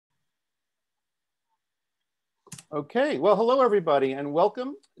Okay, well, hello everybody and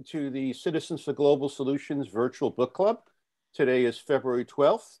welcome to the Citizens for Global Solutions virtual book club. Today is February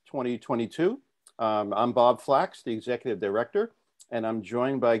 12th, 2022. I'm Bob Flax, the executive director, and I'm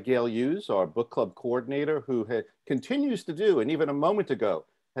joined by Gail Hughes, our book club coordinator, who continues to do, and even a moment ago,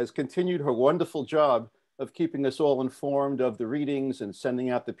 has continued her wonderful job of keeping us all informed of the readings and sending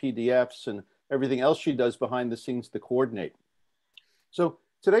out the PDFs and everything else she does behind the scenes to coordinate. So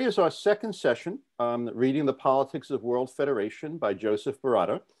today is our second session, Reading the Politics of World Federation by Joseph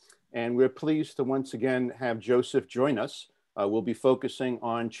Baratta. And we're pleased to once again have Joseph join us. We'll be focusing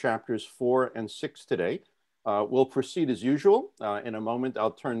on chapters 4 and 6 today. We'll proceed as usual. In a moment, I'll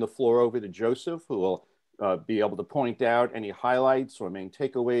turn the floor over to Joseph, who will be able to point out any highlights or main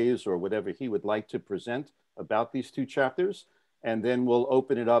takeaways or whatever he would like to present about these two chapters. And then we'll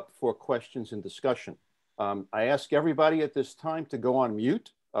open it up for questions and discussion. I ask everybody at this time to go on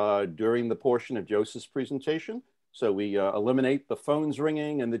mute during the portion of Joseph's presentation. So we eliminate the phones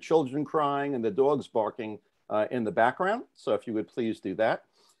ringing and the children crying and the dogs barking in the background. So if you would please do that.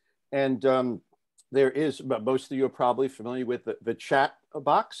 And there is, most of you are probably familiar with the chat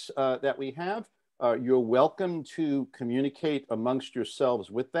box that we have. You're welcome to communicate amongst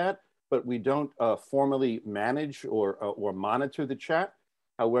yourselves with that, but we don't formally manage or monitor the chat.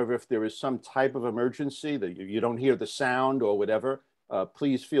 However, if there is some type of emergency that you don't hear the sound or whatever,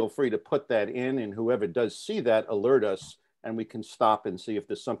 please feel free to put that in, and whoever does see that, alert us, and we can stop and see if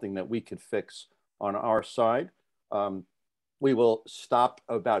there's something that we could fix on our side. We will stop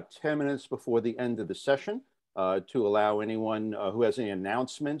about 10 minutes before the end of the session to allow anyone who has any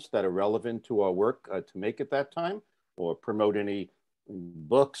announcements that are relevant to our work to make at that time, or promote any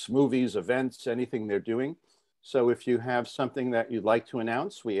books, movies, events, anything they're doing. So if you have something that you'd like to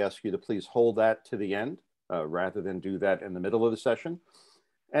announce, we ask you to please hold that to the end rather than do that in the middle of the session.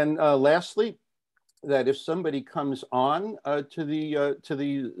 And lastly, that if somebody comes on to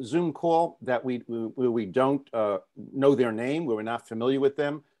the Zoom call that we don't know their name, where we're not familiar with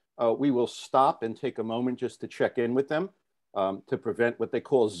them, we will stop and take a moment just to check in with them to prevent what they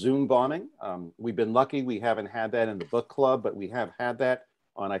call Zoom bombing. We've been lucky we haven't had that in the book club, but we have had that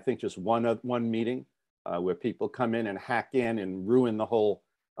on, I think, just one meeting. Where people come in and hack in and ruin the whole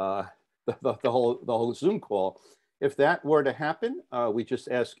the whole Zoom call. If that were to happen, we just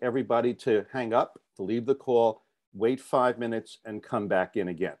ask everybody to hang up, to leave the call, wait 5 minutes, and come back in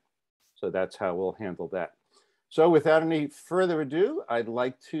again. So that's how we'll handle that. So without any further ado, I'd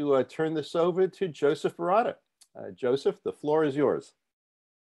like to turn this over to Joseph Baratta. Joseph, the floor is yours.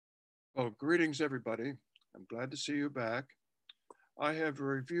 Well, greetings, everybody. I'm glad to see you back. I have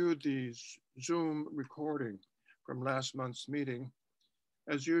reviewed the Zoom recording from last month's meeting.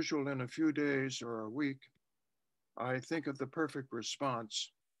 As usual, in a few days or a week, I think of the perfect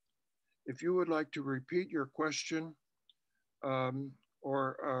response. If you would like to repeat your question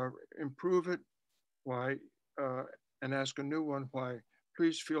or improve it, and ask a new one,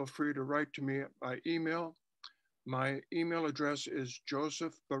 please feel free to write to me by email. My email address is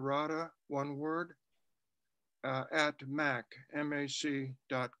josephbaratta, one word, at mac.com.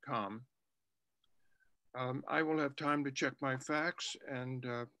 I will have time to check my facts and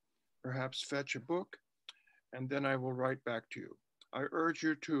perhaps fetch a book, and then I will write back to you. I urge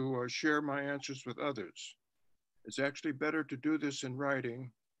you to share my answers with others. It's actually better to do this in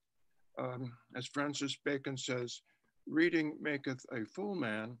writing. As Francis Bacon says, reading maketh a full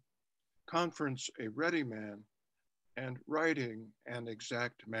man, conference a ready man, and writing an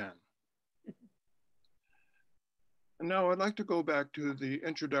exact man. And now I'd like to go back to the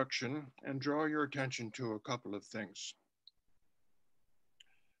introduction and draw your attention to a couple of things.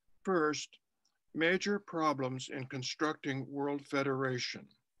 First, major problems in constructing World Federation.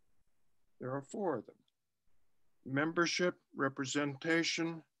 There are 4 of them: membership,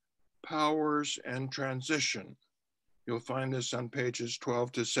 representation, powers, and transition. You'll find this on pages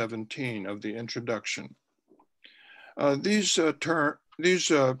 12 to 17 of the introduction. These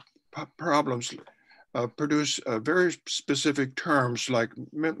problems produce very specific terms like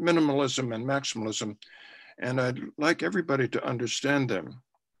minimalism and maximalism, and I'd like everybody to understand them.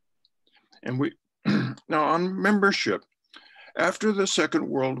 And now on membership, after the Second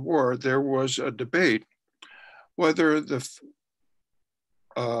World War, there was a debate whether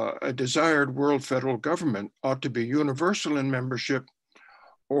a desired world federal government ought to be universal in membership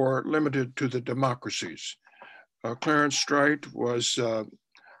or limited to the democracies. Clarence Streit was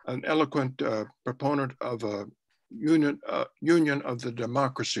an eloquent proponent of a union of the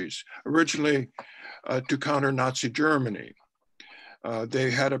democracies, originally to counter Nazi Germany. They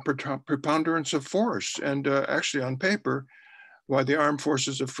had a preponderance of force, and actually on paper, while the armed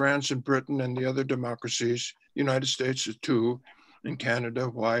forces of France and Britain and the other democracies United States is 2, and Canada,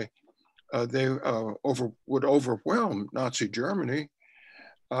 why they would overwhelm Nazi Germany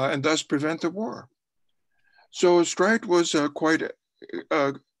and thus prevent the war. So Streit was quite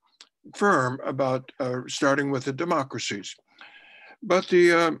firm about starting with the democracies. But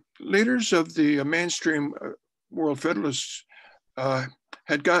the leaders of the mainstream World Federalists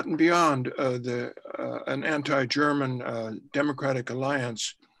had gotten beyond an anti-German democratic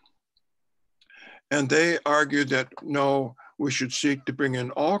alliance. And they argued that, no, we should seek to bring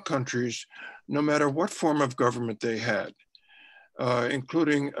in all countries, no matter what form of government they had,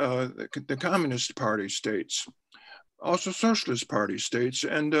 including the Communist Party states, also Socialist Party states,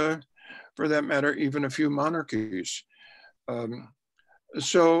 and for that matter, even a few monarchies.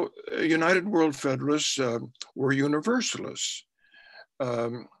 So United World Federalists were universalists.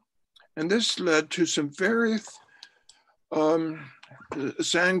 And this led to some very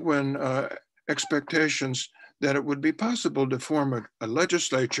sanguine expectations that it would be possible to form a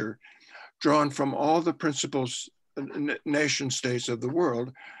legislature drawn from all the principal nation states of the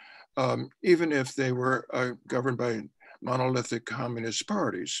world, even if they were governed by monolithic communist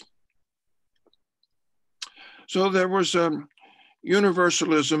parties. So there was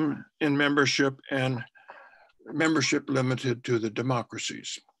universalism in membership and membership limited to the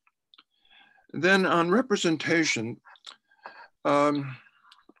democracies. Then on representation, the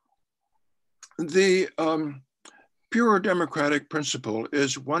pure democratic principle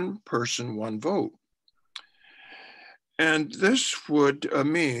is one person, one vote. And this would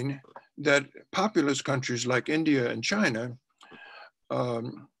mean that populous countries like India and China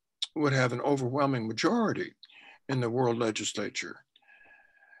would have an overwhelming majority in the world legislature.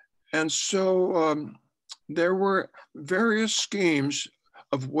 And so there were various schemes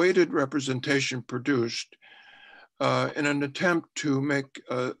of weighted representation produced in an attempt to make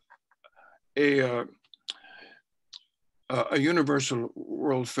a universal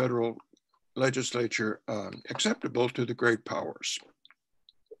world federal legislature acceptable to the great powers.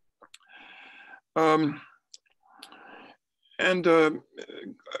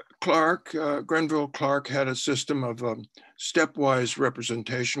 Grenville Clark had a system of stepwise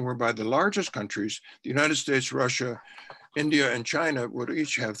representation whereby the largest countries, the United States, Russia, India, and China would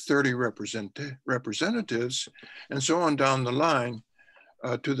each have 30 representatives, and so on down the line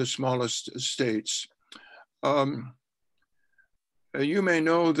to the smallest states. You may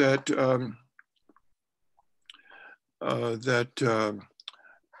know that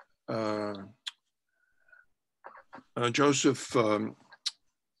Joseph, I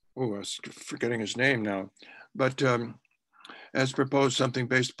was forgetting his name now, but has proposed something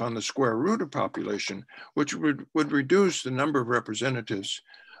based upon the square root of population, which would reduce the number of representatives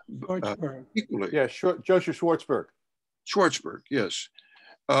equally. Yeah, Joseph Schwartzberg. Schwartzberg, yes.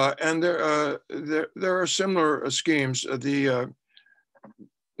 And there are similar schemes. The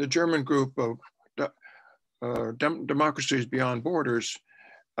German group of Democracies Beyond Borders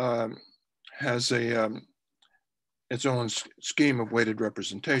has its own scheme of weighted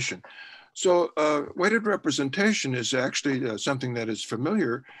representation. So weighted representation is actually something that is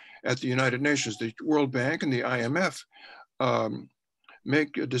familiar at the United Nations. The World Bank and the IMF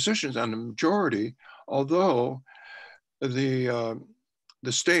make decisions on the majority, although the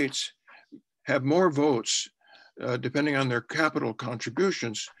states have more votes depending on their capital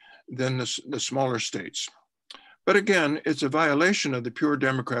contributions than the smaller states. But again, it's a violation of the pure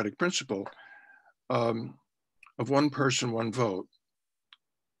democratic principle of one person, one vote.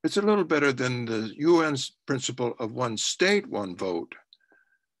 It's a little better than the UN's principle of one state, one vote.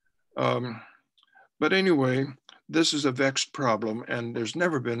 But anyway, this is a vexed problem, and there's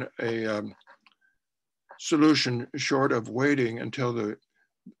never been a solution short of waiting until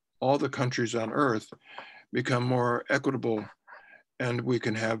all the countries on Earth become more equitable and we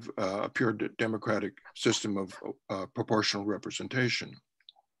can have a pure democratic system of proportional representation.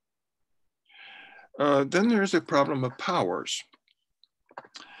 Then there's the problem of powers.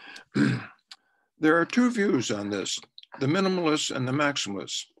 There are two views on this, the minimalists and the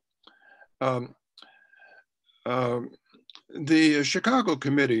maximalists. The Chicago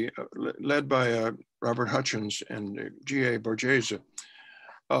Committee, led by Robert Hutchins and G.A. Borghese,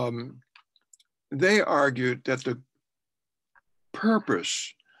 they argued that the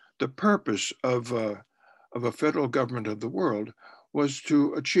purpose of a federal government of the world was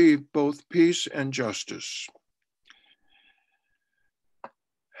to achieve both peace and justice.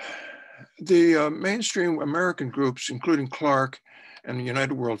 The mainstream American groups, including Clark and the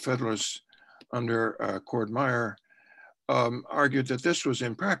United World Federalists under Cord Meyer, argued that this was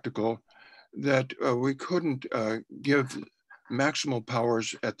impractical, that we couldn't give maximal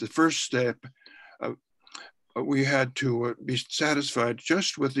powers at the first step we had to be satisfied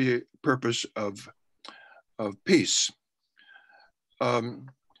just with the purpose of peace.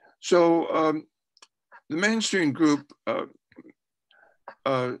 So the mainstream group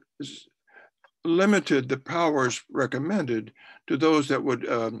limited the powers recommended to those that would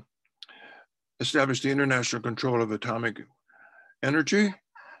establish the international control of atomic energy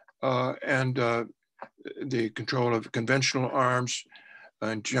and the control of conventional arms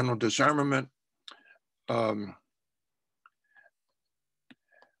and general disarmament.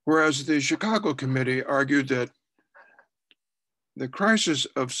 Whereas the Chicago Committee argued that the crisis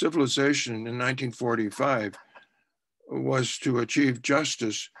of civilization in 1945 was to achieve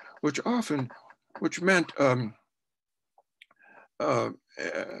justice, which meant the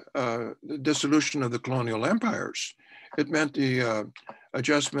dissolution of the colonial empires. It meant the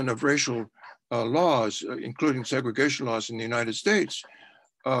adjustment of racial laws, including segregation laws in the United States.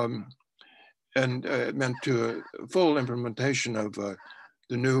 And it meant to full implementation of the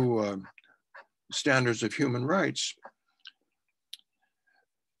new standards of human rights.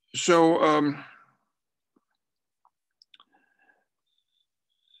 So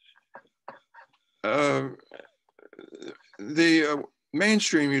the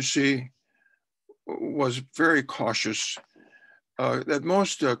mainstream, you see, was very cautious. At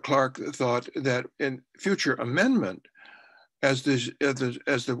most, Clark thought that in future amendment, as the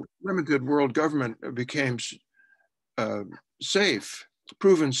limited world government became safe,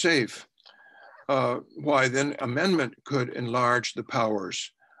 proven safe, why then amendment could enlarge the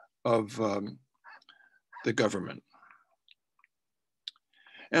powers of the government.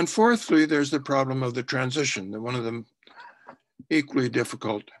 And fourthly, there's the problem of the transition, one of the equally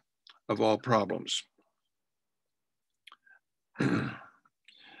difficult of all problems.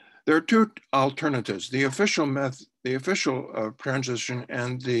 There are two alternatives: the official transition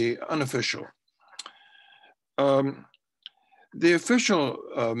and the unofficial. The official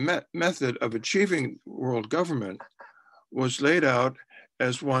method of achieving world government was laid out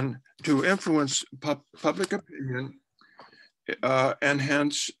as one to influence public opinion and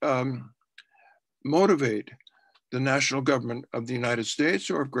hence motivate the national government of the United States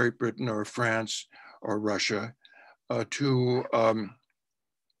or of Great Britain or France or Russia to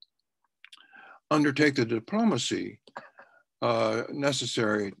undertake the diplomacy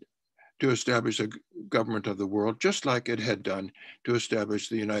necessary to establish a government of the world, just like it had done to establish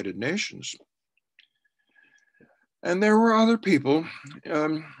the United Nations. And there were other people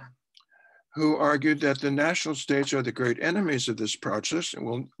who argued that the national states are the great enemies of this process,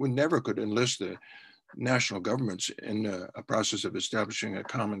 and we never could enlist the national governments in a process of establishing a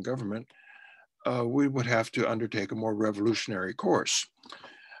common government. We would have to undertake a more revolutionary course.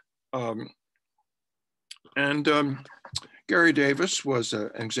 Gary Davis was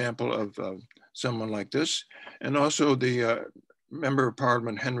an example of someone like this, and also the Member of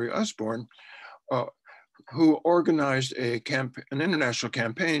Parliament Henry Osborne, who organized an international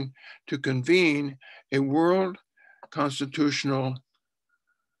campaign to convene a world constitutional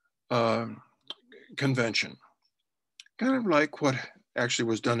convention, kind of like what actually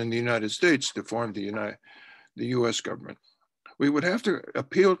was done in the United States to form the US government. We would have to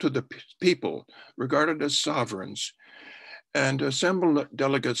appeal to the people regarded as sovereigns and assemble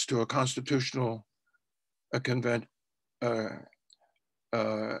delegates to a constitutional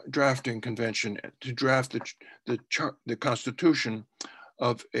drafting convention to draft the constitution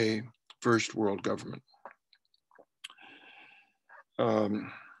of a first world government.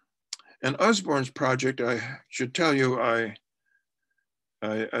 And Osborne's project, I should tell you,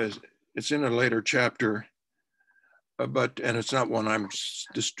 it's in a later chapter, and it's not one I'm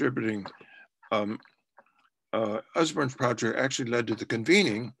distributing. Osborne's project actually led to the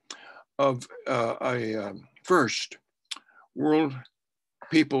convening of a first World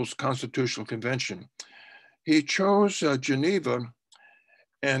People's Constitutional Convention. He chose Geneva,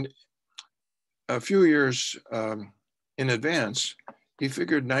 and a few years in advance, he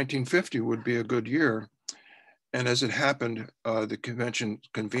figured 1950 would be a good year. And as it happened, the convention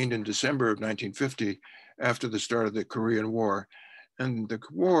convened in December of 1950 after the start of the Korean War. And the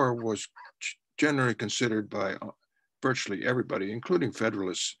war was generally considered by virtually everybody, including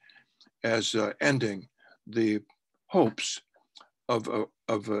Federalists, as ending the hopes of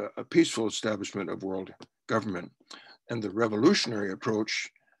a peaceful establishment of world government. And the revolutionary approach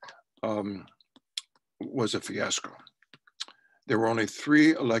was a fiasco. There were only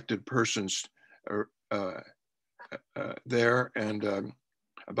 3 elected persons there and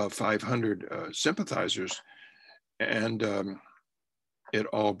about 500 sympathizers, and it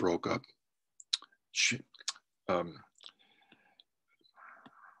all broke up.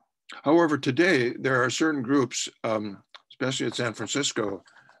 However, today there are certain groups, especially at San Francisco,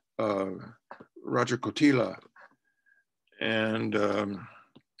 Roger Cotila, and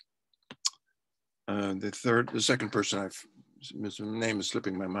the second person his name is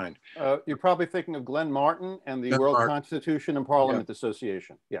slipping my mind. You're probably thinking of Glenn Martin and the World Constitution and Parliament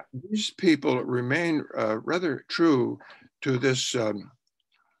Association. Yeah. These people remain rather true to this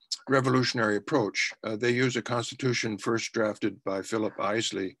revolutionary approach. They use a constitution first drafted by Philip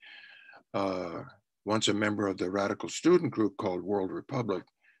Isley, once a member of the radical student group called World Republic.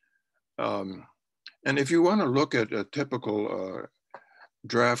 And if you want to look at a typical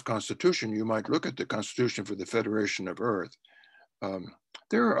draft constitution, you might look at the Constitution for the Federation of Earth.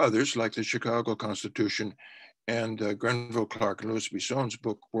 There are others like the Chicago Constitution and Grenville Clark and Louis Bisson's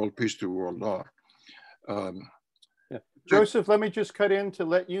book, World Peace Through World Law. Joseph, let me just cut in to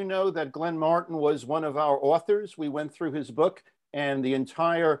let you know that Glenn Martin was one of our authors. We went through his book, and the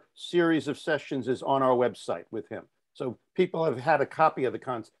entire series of sessions is on our website with him. So people have had a copy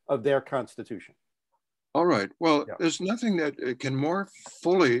of their Constitution. All right. Well, there's nothing that can more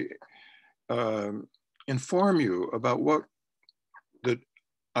fully inform you about what the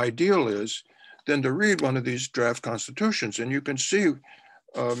ideal is than to read one of these draft constitutions, and you can see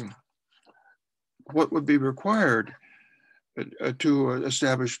what would be required to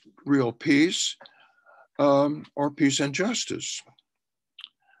establish real peace or peace and justice.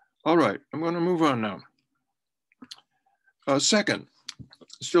 All right, I'm going to move on now. Second,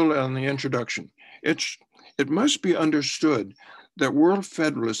 still on the introduction, it must be understood that world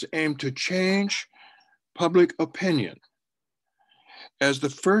federalists aim to change public opinion as the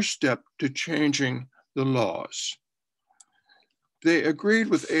first step to changing the laws. They agreed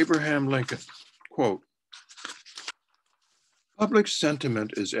with Abraham Lincoln, quote, "Public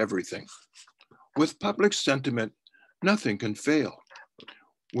sentiment is everything. With public sentiment, nothing can fail.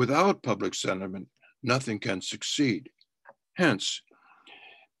 Without public sentiment, nothing can succeed. Hence,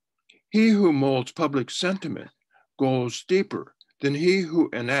 he who molds public sentiment goes deeper than he who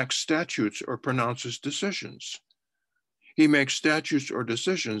enacts statutes or pronounces decisions. He makes statutes or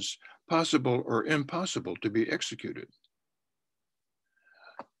decisions possible or impossible to be executed.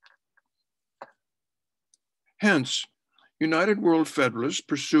 Hence, United World Federalists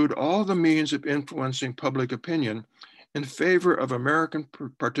pursued all the means of influencing public opinion in favor of American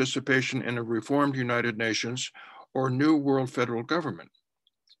participation in a reformed United Nations or new world federal government.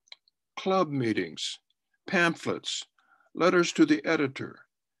 Club meetings, pamphlets, letters to the editor,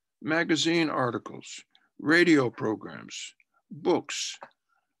 magazine articles, radio programs, books,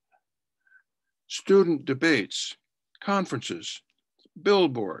 student debates, conferences,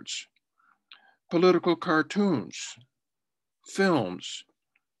 billboards, political cartoons, films,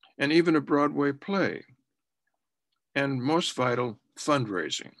 and even a Broadway play, and most vital,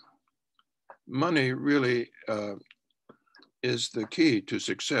 fundraising. Money really is the key to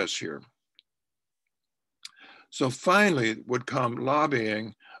success here. So finally would come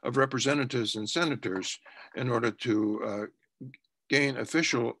lobbying of representatives and senators in order to gain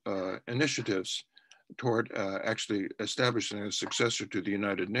official initiatives toward actually establishing a successor to the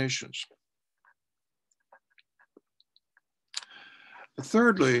United Nations.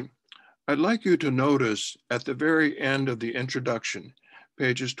 Thirdly, I'd like you to notice at the very end of the introduction,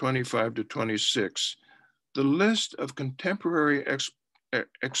 pages 25 to 26, the list of contemporary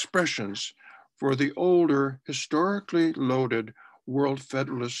expressions for the older, historically loaded World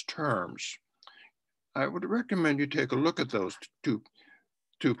Federalist terms. I would recommend you take a look at those two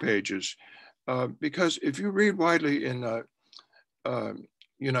pages, because if you read widely in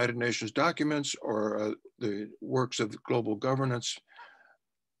United Nations documents or the works of global governance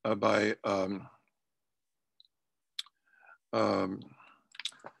by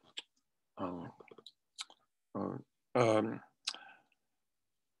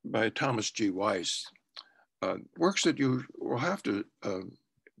Thomas G. Weiss, works that you will have to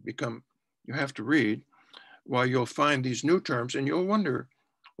read, while you'll find these new terms and you'll wonder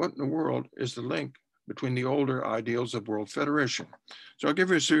what in the world is the link between the older ideals of World Federation. So I'll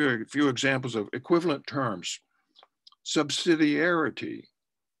give you a few examples of equivalent terms. Subsidiarity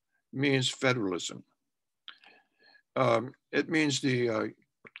means federalism. It means the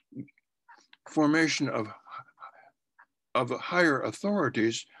formation of higher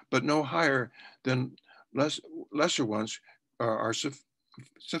authorities, but no higher than lesser ones are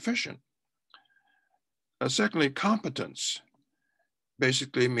sufficient. Secondly, competence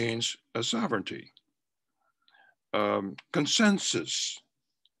basically means a sovereignty. Consensus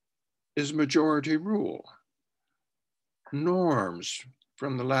is majority rule. Norms,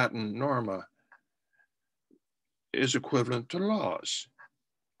 from the Latin norma, is equivalent to laws.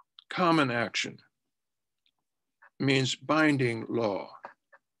 Common action means binding law.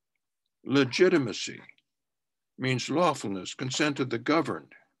 Legitimacy means lawfulness, consent of the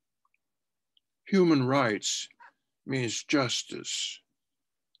governed. Human rights means justice.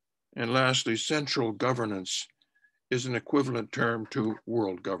 And lastly, central governance is an equivalent term to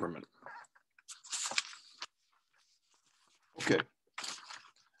world government. Okay,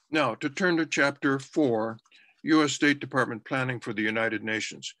 now to turn to chapter 4, U.S. State Department Planning for the United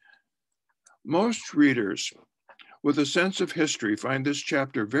Nations. Most readers with a sense of history find this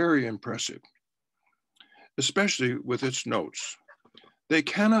chapter very impressive, especially with its notes. They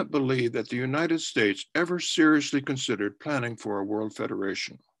cannot believe that the United States ever seriously considered planning for a world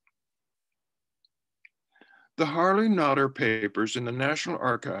federation. The Harley-Notter papers in the National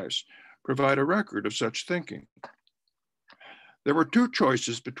Archives provide a record of such thinking. There were two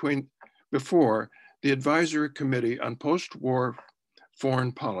choices before the Advisory Committee on Post-War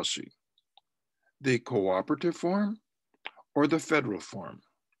Foreign Policy: the cooperative form or the federal form.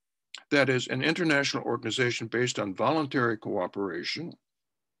 That is, an international organization based on voluntary cooperation,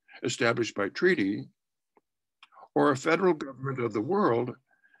 established by treaty, or a federal government of the world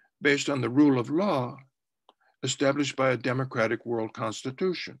based on the rule of law, established by a democratic world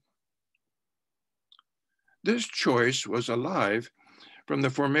constitution. This choice was alive from the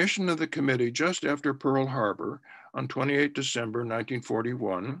formation of the committee just after Pearl Harbor on 28 December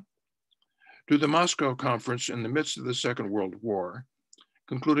 1941 to the Moscow Conference in the midst of the Second World War,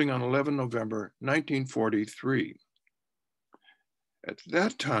 concluding on 11 November 1943. At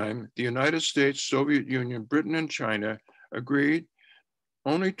that time, the United States, Soviet Union, Britain, and China agreed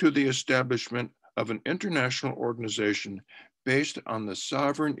only to the establishment of an international organization based on the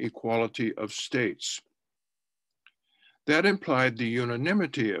sovereign equality of states. That implied the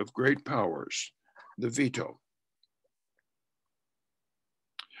unanimity of great powers, the veto.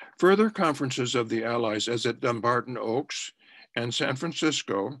 Further conferences of the Allies, as at Dumbarton Oaks and San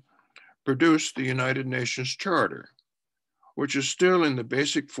Francisco, produced the United Nations Charter, which is still in the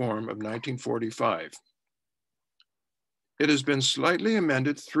basic form of 1945. It has been slightly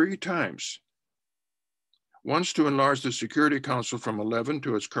amended 3 times, once to enlarge the Security Council from 11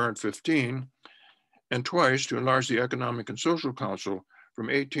 to its current 15, and twice to enlarge the Economic and Social Council from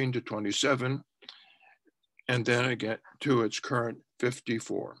 18 to 27, and then again to its current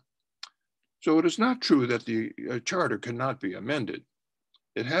 54. So it is not true that the charter cannot be amended.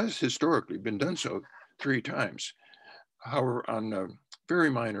 It has historically been done so 3 times, however, on very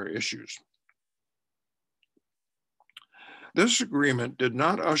minor issues. This agreement did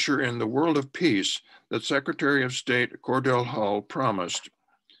not usher in the world of peace that Secretary of State Cordell Hull promised,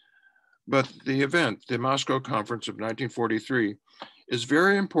 but the event, the Moscow Conference of 1943, is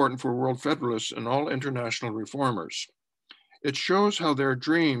very important for world federalists and all international reformers. It shows how their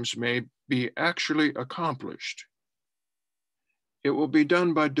dreams may be actually accomplished. It will be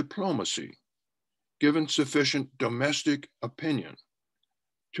done by diplomacy, given sufficient domestic opinion.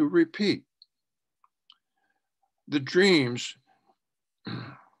 To repeat, the dreams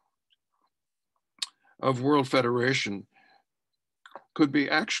of World Federation could be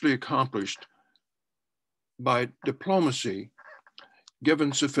actually accomplished by diplomacy,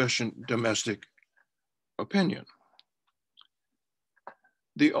 given sufficient domestic opinion.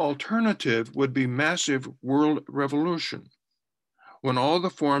 The alternative would be massive world revolution, when all the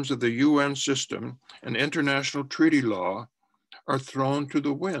forms of the UN system and international treaty law are thrown to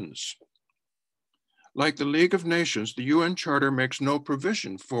the winds. Like the League of Nations, the UN Charter makes no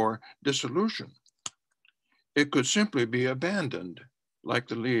provision for dissolution. It could simply be abandoned, like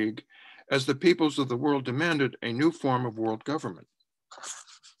the League, as the peoples of the world demanded a new form of world government.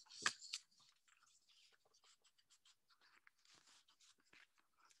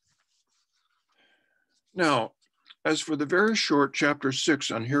 Now, as for the very short chapter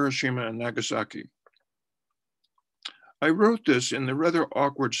 6 on Hiroshima and Nagasaki, I wrote this in the rather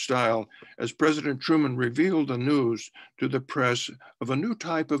awkward style as President Truman revealed the news to the press of a new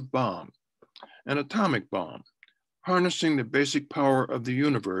type of bomb, an atomic bomb, harnessing the basic power of the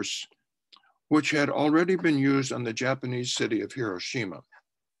universe, which had already been used on the Japanese city of Hiroshima.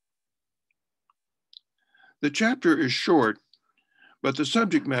 The chapter is short, but the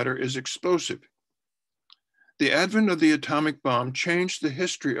subject matter is explosive. The advent of the atomic bomb changed the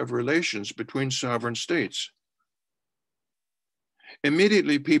history of relations between sovereign states.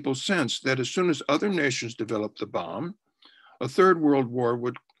 Immediately, people sensed that as soon as other nations developed the bomb, a third world war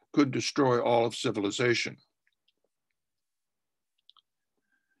could destroy all of civilization.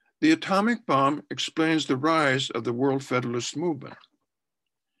 The atomic bomb explains the rise of the World Federalist movement.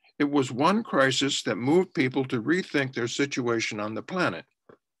 It was one crisis that moved people to rethink their situation on the planet.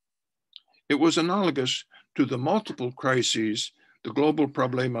 It was analogous to the multiple crises, the global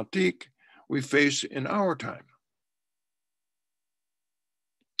problématique we face in our time.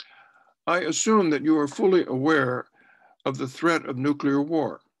 I assume that you are fully aware of the threat of nuclear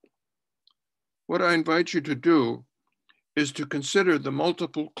war. What I invite you to do is to consider the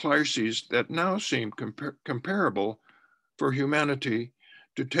multiple crises that now seem comparable for humanity,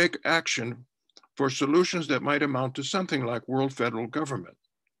 to take action for solutions that might amount to something like world federal government.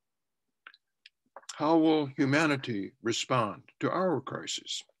 How will humanity respond to our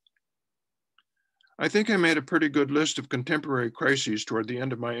crisis? I think I made a pretty good list of contemporary crises toward the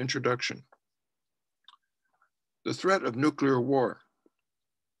end of my introduction. The threat of nuclear war,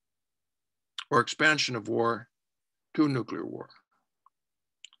 or expansion of war to nuclear war.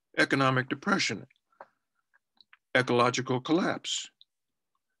 Economic depression, ecological collapse,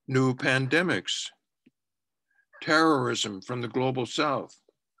 new pandemics, terrorism from the global south,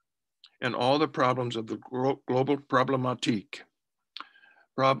 and all the problems of the global problematique,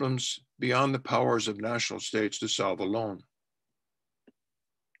 problems beyond the powers of national states to solve alone.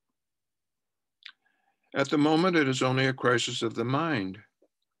 At the moment, it is only a crisis of the mind.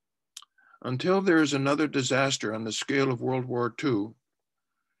 Until there is another disaster on the scale of World War II,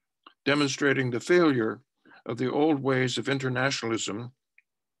 demonstrating the failure of the old ways of internationalism,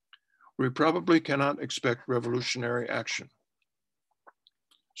 we probably cannot expect revolutionary action.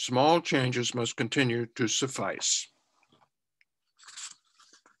 Small changes must continue to suffice.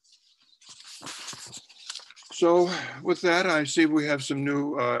 So with that, I see we have some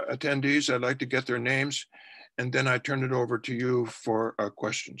new attendees. I'd like to get their names, and then I turn it over to you for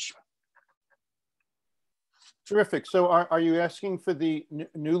questions. Terrific. So are you asking for the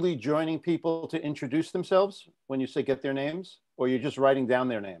newly joining people to introduce themselves when you say get their names, or you're just writing down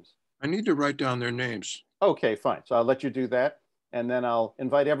their names? I need to write down their names. Okay, fine. So I'll let you do that. And then I'll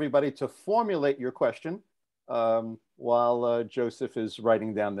invite everybody to formulate your question while Joseph is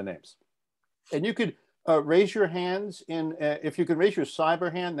writing down the names. And you could raise your hands if you could raise your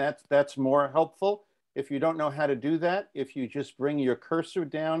cyber hand, that's more helpful. If you don't know how to do that, if you just bring your cursor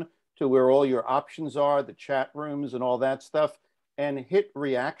down to where all your options are, the chat rooms and all that stuff, and hit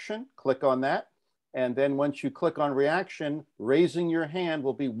reaction, click on that. And then once you click on reaction, raising your hand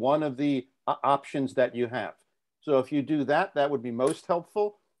will be one of the options that you have. So if you do that, that would be most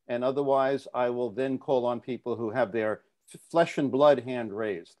helpful. And otherwise, I will then call on people who have their flesh and blood hand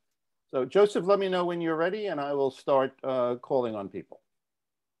raised. So Joseph, let me know when you're ready and I will start calling on people.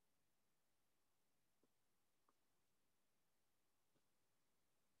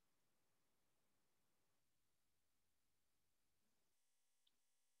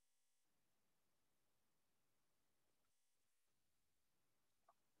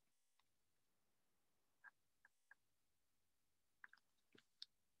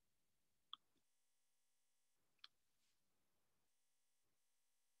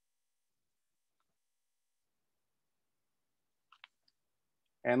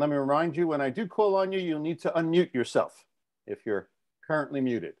 And let me remind you, when I do call on you, you'll need to unmute yourself if you're currently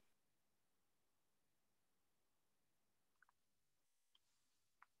muted.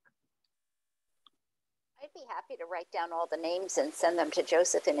 I'd be happy to write down all the names and send them to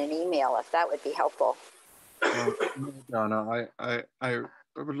Joseph in an email if that would be helpful. Donna, I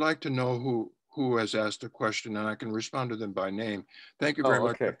would like to know who has asked a question and I can respond to them by name. Thank you very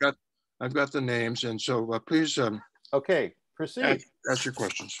much. I've got the names, and so please okay, proceed. Ask your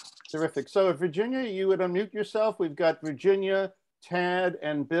questions. Terrific. So if Virginia, you would unmute yourself. We've got Virginia, Tad,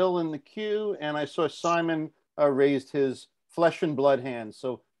 and Bill in the queue, and I saw Simon raised his flesh and blood hand,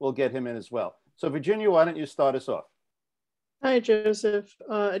 so we'll get him in as well. So Virginia, why don't you start us off? Hi, Joseph.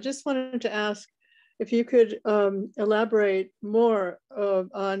 I just wanted to ask if you could elaborate more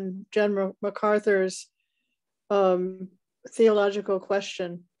on General MacArthur's theological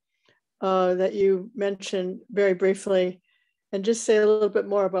question that you mentioned very briefly, and just say a little bit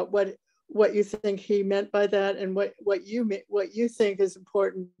more about what you think he meant by that and what you think is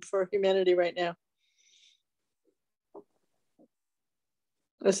important for humanity right now.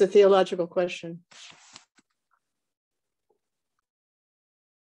 That's a theological question.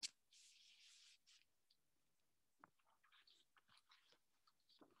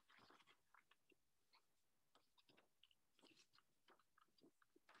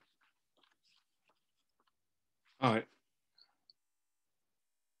 All right.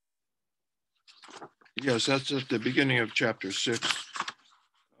 Yes, that's at the beginning of chapter 6.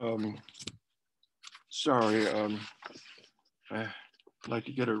 Sorry, I'd like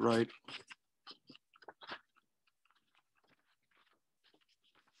to get it right.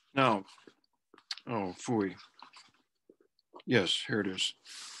 Now, oh, phooey. Yes, here it is.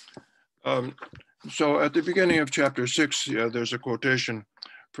 So at the beginning of chapter 6, there's a quotation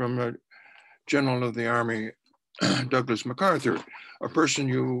from a General of the Army, Douglas MacArthur, a person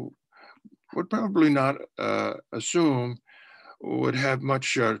you would probably not assume would have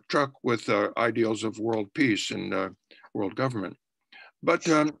much truck with ideals of world peace and world government. But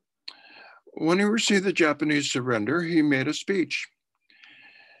when he received the Japanese surrender, he made a speech.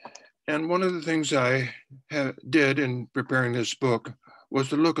 And one of the things I did in preparing this book was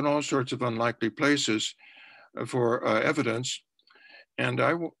to look in all sorts of unlikely places for evidence. And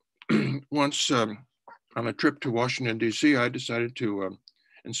I once, on a trip to Washington, D.C., I decided to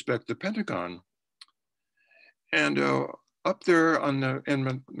inspect the Pentagon. And up there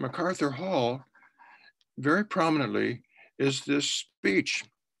in MacArthur Hall, very prominently, is this speech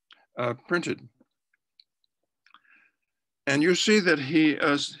printed. And you see that he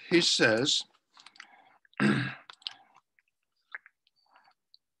says,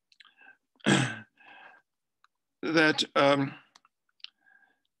 that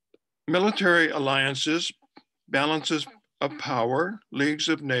military alliances, balances of power, leagues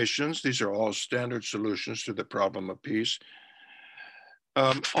of nations, these are all standard solutions to the problem of peace,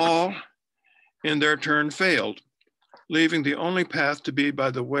 all in their turn failed, leaving the only path to be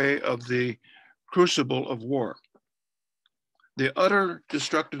by the way of the crucible of war. The utter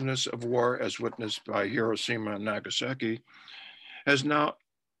destructiveness of war, as witnessed by Hiroshima and Nagasaki, has now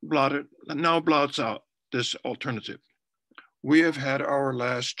blots out this alternative. We have had our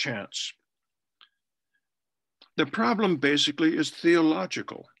last chance. The problem basically is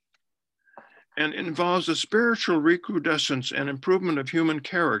theological and involves a spiritual recrudescence and improvement of human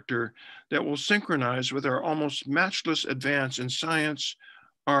character that will synchronize with our almost matchless advance in science,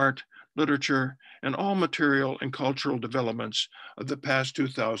 art, literature, and all material and cultural developments of the past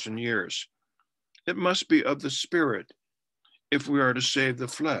 2,000 years. It must be of the spirit if we are to save the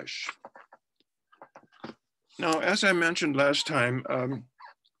flesh. Now, as I mentioned last time,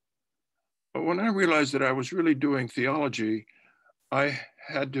 when I realized that I was really doing theology, I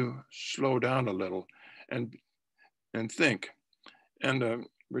had to slow down a little and think. And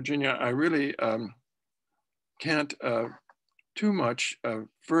Virginia, I really can't too much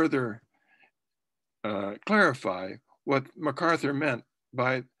further clarify what MacArthur meant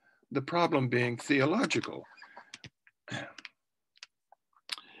by the problem being theological.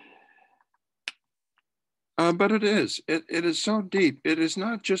 But it is so deep. It is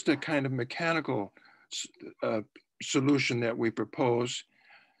not just a kind of mechanical solution that we propose.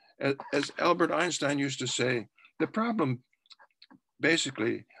 As Albert Einstein used to say, the problem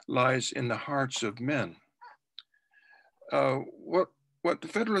basically lies in the hearts of men. What the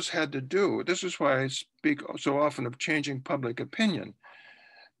Federalists had to do, this is why I speak so often of changing public opinion.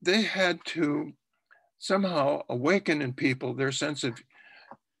 They had to somehow awaken in people their sense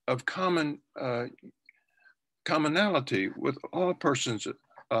of commonality with all persons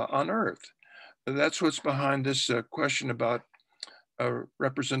on earth. That's what's behind this question about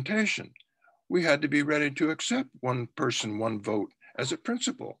representation. We had to be ready to accept one person, one vote as a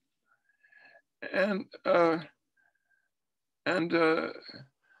principle. And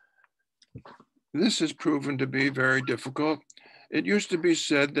this has proven to be very difficult. It used to be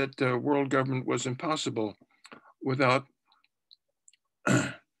said that world government was impossible without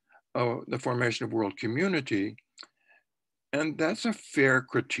the formation of world community. And that's a fair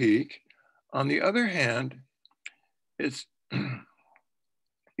critique. On the other hand, it's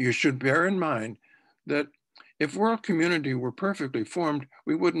you should bear in mind that if world community were perfectly formed,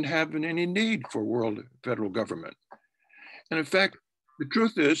 we wouldn't have any need for world federal government. And in fact, the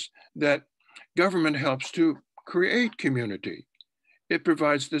truth is that government helps to create community. It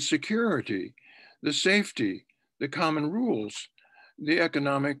provides the security, the safety, the common rules, the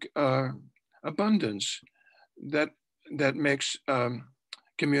economic abundance that makes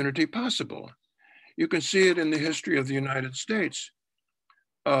community possible. You can see it in the history of the United States.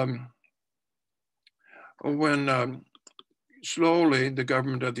 When slowly the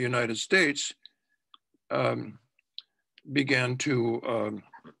government of the United States began to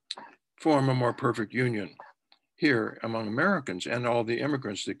form a more perfect union here among Americans and all the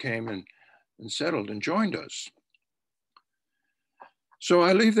immigrants that came and settled and joined us. So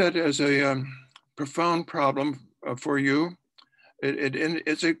I leave that as a profound problem for you.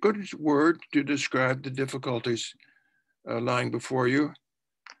 It's a good word to describe the difficulties lying before you.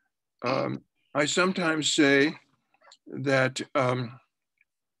 I sometimes say that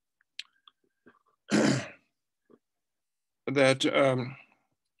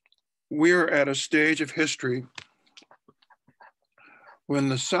we're at a stage of history when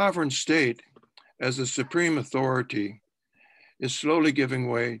the sovereign state, as the supreme authority, is slowly giving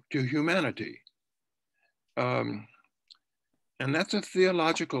way to humanity. And that's a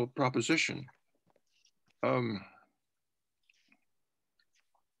theological proposition.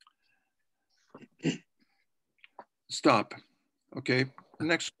 Stop. Okay,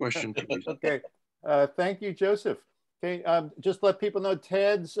 next question, please. Okay, thank you, Joseph. Okay, just let people know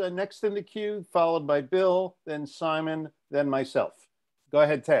Ted's next in the queue, followed by Bill, then Simon, then myself. Go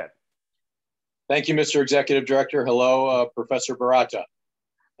ahead, Ted. Thank you, Mr. Executive Director. Hello, Professor Baratta.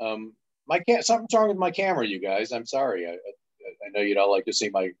 Something's wrong with my camera, you guys. I'm sorry. I know you'd all like to see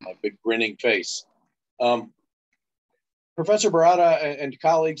my big grinning face. Professor Baratta and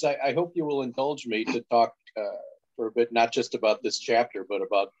colleagues, I hope you will indulge me to talk for a bit, not just about this chapter, but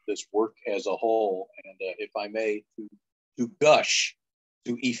about this work as a whole. And if I may, to gush,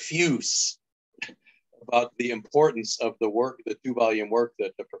 to effuse about the importance of the work, the 2-volume work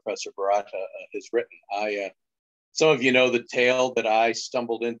that Professor Baratta has written. Some of you know the tale that I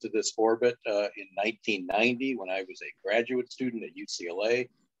stumbled into this orbit in 1990 when I was a graduate student at UCLA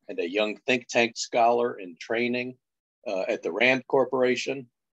and a young think tank scholar in training at the Rand Corporation.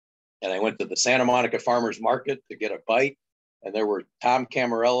 And I went to the Santa Monica Farmers Market to get a bite. And there were Tom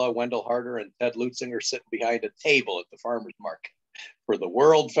Camarella, Wendell Harder, and Ted Lutzinger sitting behind a table at the Farmers Market for the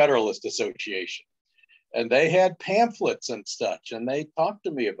World Federalist Association. And they had pamphlets and such, and they talked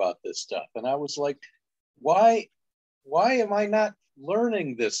to me about this stuff. And I was like, why am I not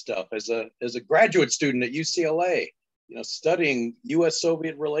learning this stuff as a graduate student at UCLA, studying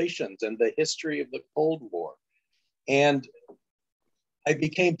US-Soviet relations and the history of the Cold War? And I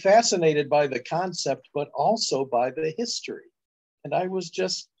became fascinated by the concept, but also by the history. And I was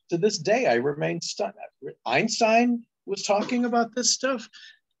just, to this day, I remain stunned. Einstein was talking about this stuff.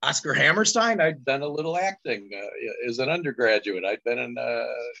 Oscar Hammerstein, I'd done a little acting as an undergraduate. I'd been in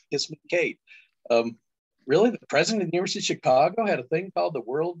Kiss Me Kate. Really, the president of the University of Chicago had a thing called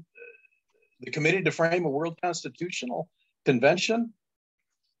the Committee to Frame a World Constitutional Convention.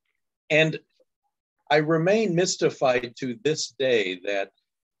 And I remain mystified to this day that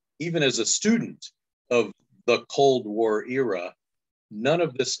even as a student of the Cold War era, none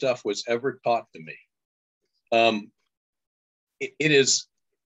of this stuff was ever taught to me. It is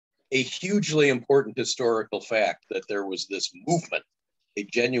a hugely important historical fact that there was this movement, a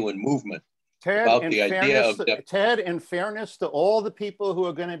genuine movement, Ted, about the idea of Ted, in fairness to all the people who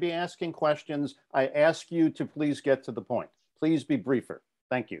are going to be asking questions, I ask you to please get to the point. Please be briefer.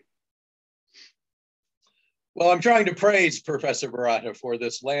 Thank you. Well, I'm trying to praise Professor Baratta for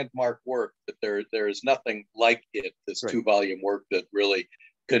this landmark work, that there is nothing like it, this 2-volume work that really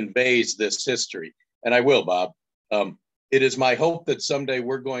conveys this history. And I will, Bob. It is my hope that someday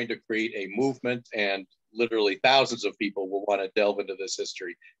we're going to create a movement and literally thousands of people will want to delve into this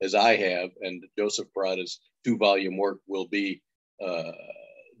history as I have, and Joseph Baratta's 2-volume work will be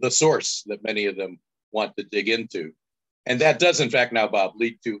the source that many of them want to dig into. And that does, in fact, now, Bob,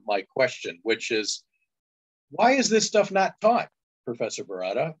 lead to my question, which is, why is this stuff not taught, Professor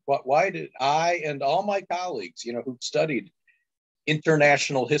Baratta? Why did I and all my colleagues, who studied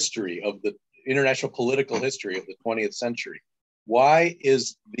international history of the international political history of the 20th century, why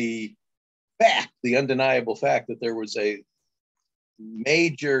is the undeniable fact that there was a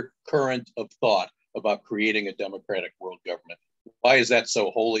major current of thought about creating a democratic world government, why is that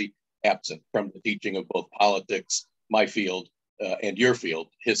so wholly absent from the teaching of both politics, my field, and your field,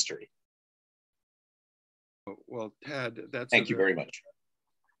 history? Well, Ted, thank you very much.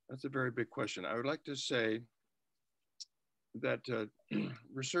 That's a very big question. I would like to say that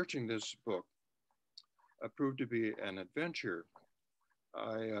researching this book proved to be an adventure.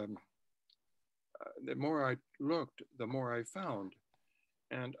 The more I looked, the more I found.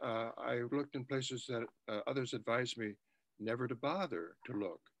 And I looked in places that others advised me never to bother to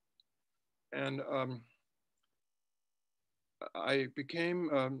look. And I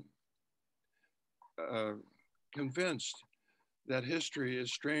became convinced that history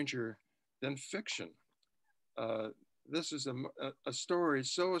is stranger than fiction. This is a story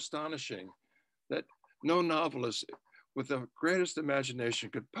so astonishing that no novelist with the greatest imagination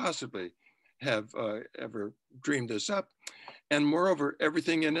could possibly have ever dreamed this up. And moreover,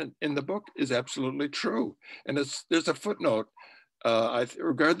 everything in the book is absolutely true. And there's a footnote. I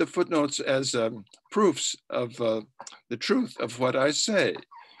regard the footnotes as proofs of the truth of what I say.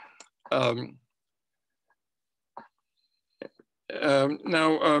 Now,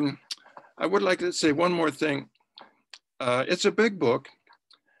 I would like to say one more thing. It's a big book.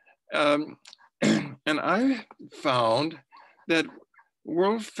 And I found that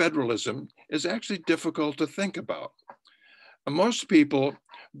world federalism is actually difficult to think about. Most people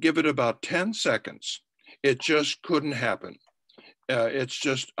give it about 10 seconds. It just couldn't happen. It's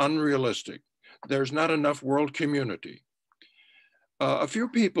just unrealistic. There's not enough world community. A few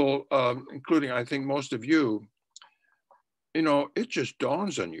people, including I think most of you, it just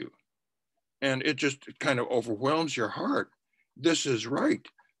dawns on you and it just kind of overwhelms your heart. This is right.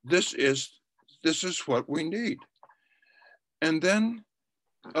 This is what we need. And then,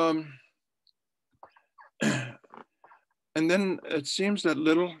 and then it seems that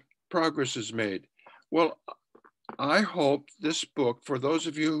little progress is made. Well, I hope this book, for those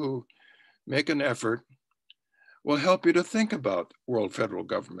of you who make an effort, will help you to think about world federal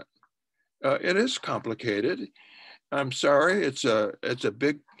government. It is complicated. I'm sorry, it's a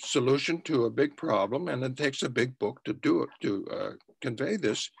big solution to a big problem, and it takes a big book to do it, to convey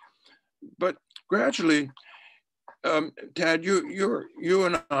this. But gradually, Tad, you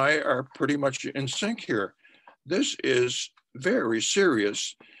and I are pretty much in sync here. This is very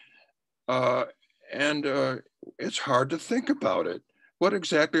serious, and it's hard to think about it. What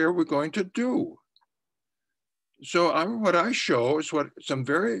exactly are we going to do? So what I show is what some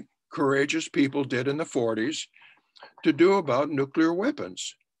very courageous people did in the 40s to do about nuclear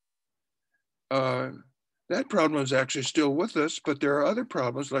weapons. That problem is actually still with us, but there are other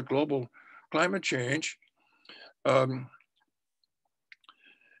problems like global climate change and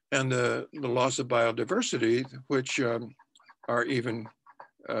the loss of biodiversity, which are even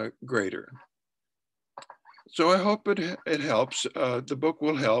greater. So I hope it helps. The book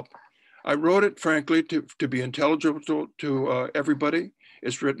will help. I wrote it, frankly, to be intelligible to everybody.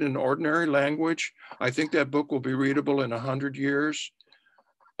 It's written in ordinary language. I think that book will be readable in 100 years.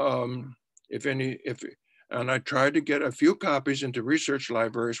 And I tried to get a few copies into research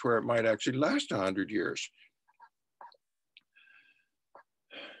libraries where it might actually last 100 years.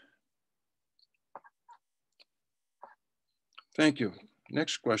 Thank you.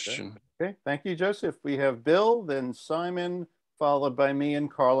 Next question. Okay, thank you, Joseph. We have Bill, then Simon, followed by me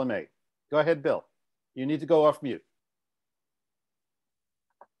and Carla May. Go ahead, Bill. You need to go off mute.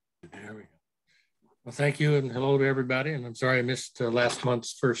 There we go. Well, thank you and hello to everybody. And I'm sorry I missed last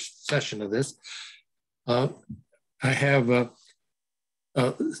month's first session of this. I have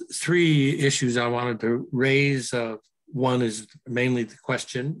three issues I wanted to raise. One is mainly the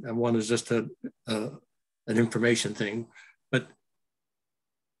question, and one is just an information thing. But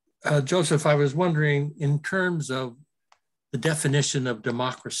Joseph, I was wondering, in terms of the definition of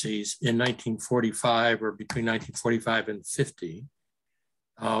democracies in 1945 or between 1945 and 50,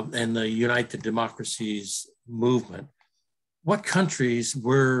 and the United Democracies movement, what countries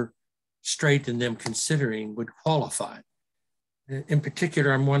were straight in them considering would qualify? In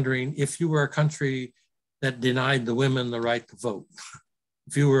particular, I'm wondering if you were a country that denied the women the right to vote,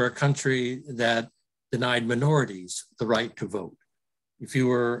 if you were a country that denied minorities the right to vote, if you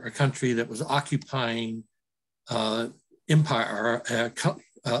were a country that was occupying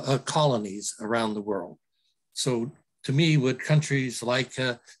colonies around the world. So to me, would countries like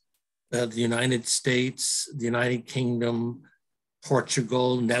the United States, the United Kingdom,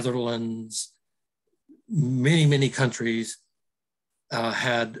 Portugal, Netherlands, many countries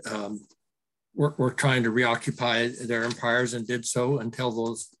were trying to reoccupy their empires and did so until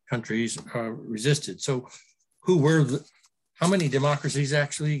those countries resisted. So how many democracies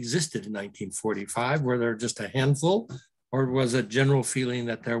actually existed in 1945? Were there just a handful, or was it general feeling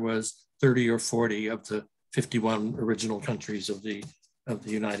that there was 30 or 40 of the 51 original countries of the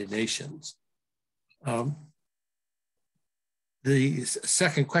United Nations? The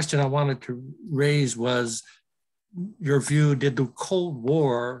second question I wanted to raise was your view, did the Cold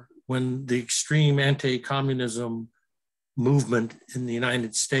War, when the extreme anti-communism movement in the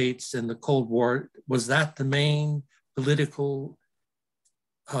United States and the Cold War, was that the main political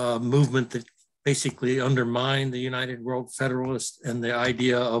movement that basically undermined the United World Federalists and the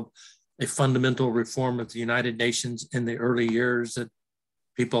idea of a fundamental reform of the United Nations in the early years that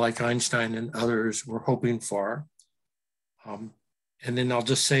people like Einstein and others were hoping for? And then I'll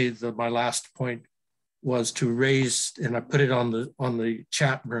just say that my last point was to raise, and I put it on the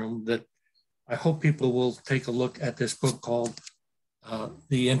chat room, that I hope people will take a look at this book called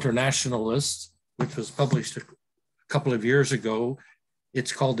The Internationalists, which was published a couple of years ago.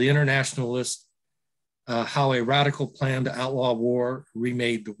 It's called The Internationalists, How a Radical Plan to Outlaw War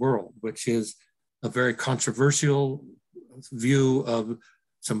Remade the World, which is a very controversial view of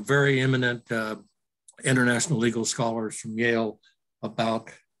some very eminent international legal scholars from Yale about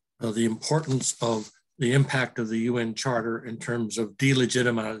the importance of the impact of the UN Charter in terms of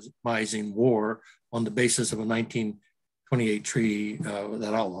delegitimizing war on the basis of a 1928 treaty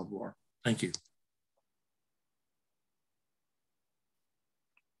that outlawed war. Thank you.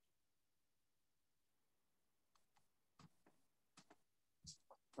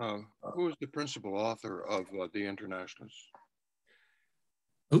 Who is the principal author of The Internationalists?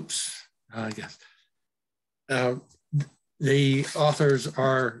 Oops, I guess. The authors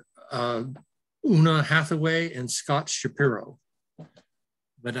are Una Hathaway and Scott Shapiro.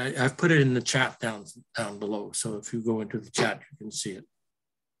 But I've put it in the chat down below. So if you go into the chat, you can see it.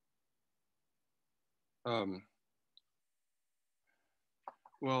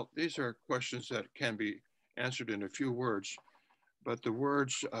 Well, these are questions that can be answered in a few words, but the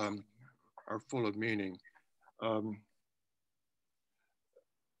words are full of meaning. You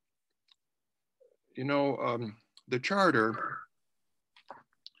know, the charter,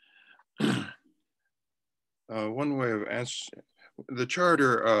 one way of answering, the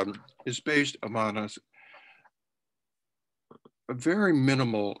charter is based upon a very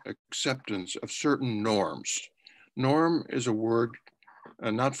minimal acceptance of certain norms. Norm is a word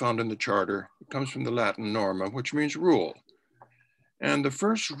not found in the charter. It comes from the Latin norma, which means rule. And the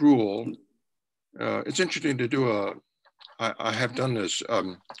first rule, it's interesting to do I have done this,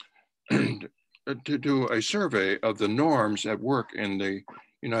 to do a survey of the norms at work in the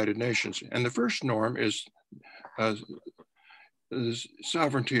United Nations. And the first norm is the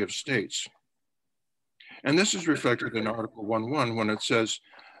sovereignty of states. And this is reflected in Article 1.1 when it says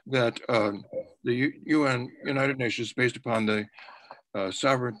that the United Nations is based upon the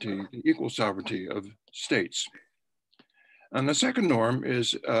sovereignty, the equal sovereignty of states. And the second norm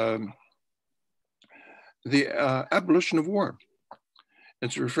is the abolition of war.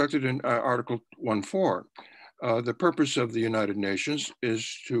 It's reflected in Article 1.4. The purpose of the United Nations is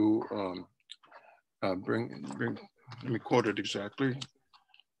to bring, let me quote it exactly.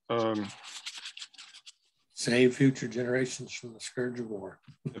 Save future generations from the scourge of war.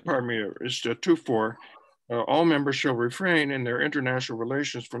 Pardon me, it's 2.4. All members shall refrain in their international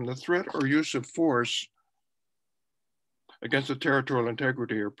relations from the threat or use of force against the territorial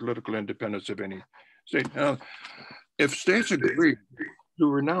integrity or political independence of any state. Now, if states agree to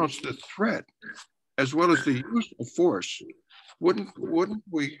renounce the threat as well as the use of force, wouldn't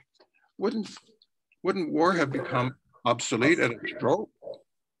war have become obsolete at its trope?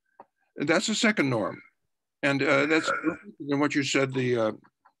 That's the second norm. And that's in what you said, the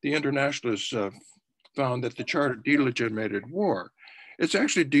internationalists found that the charter delegitimated war. It's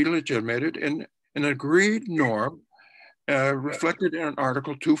actually delegitimated in an agreed norm reflected in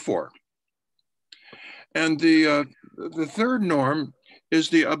Article 2.4. And the third norm is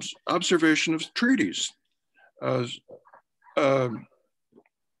the observation of treaties. Pacta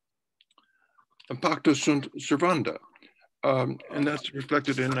sunt servanda. And that's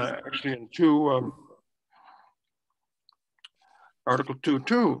reflected in actually in Article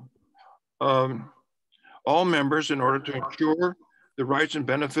 2.2. All members, in order to ensure the rights and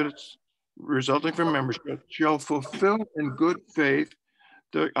benefits resulting from membership, shall fulfill in good faith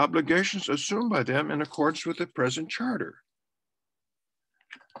the obligations assumed by them in accordance with the present charter.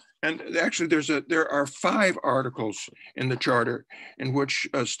 And actually, there are 5 articles in the charter in which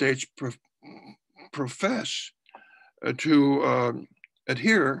states profess to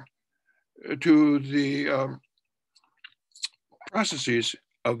adhere to the processes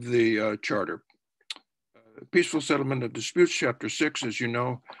of the charter. Peaceful settlement of disputes, Chapter 6, as you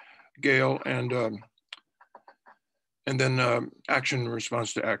know, Gail, and then action in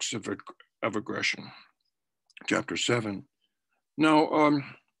response to acts of aggression, Chapter 7. Now,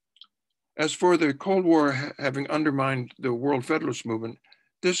 as for the Cold War having undermined the World Federalist Movement,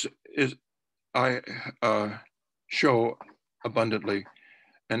 this is, I show abundantly,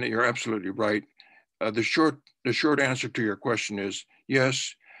 and you're absolutely right. The short answer to your question is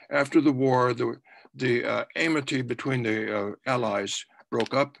yes. After the war, the amity between the Allies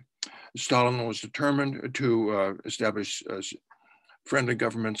broke up. Stalin was determined to establish friendly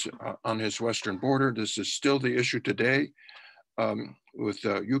governments on his western border. This is still the issue today with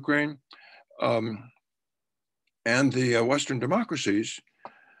Ukraine. And the Western democracies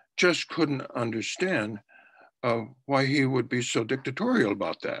just couldn't understand why he would be so dictatorial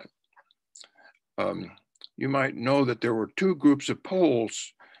about that. You might know that there were 2 groups of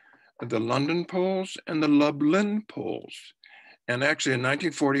Poles, the London Poles and the Lublin Poles. And actually in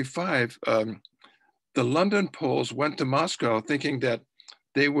 1945, the London Poles went to Moscow thinking that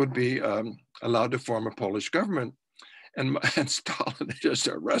they would be allowed to form a Polish government. And Stalin just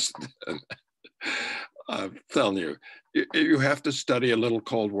arrested them. I'm telling you, you have to study a little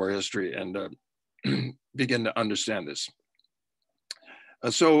Cold War history and begin to understand this.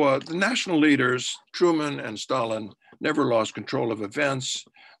 So the national leaders, Truman and Stalin, never lost control of events.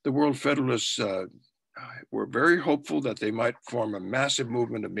 The World Federalists were very hopeful that they might form a massive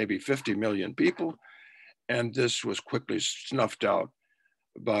movement of maybe 50 million people. And this was quickly snuffed out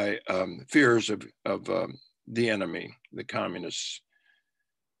by fears of the enemy, the communists.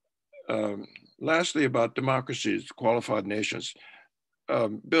 Lastly, about democracies, qualified nations.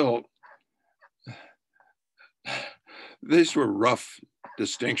 Bill, these were rough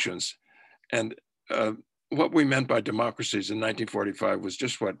distinctions. And what we meant by democracies in 1945 was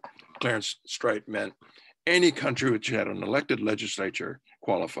just what Clarence Streit meant. Any country which had an elected legislature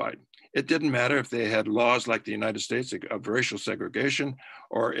qualified. It didn't matter if they had laws like the United States of racial segregation,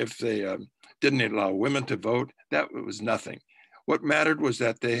 or if they didn't allow women to vote. That was nothing. What mattered was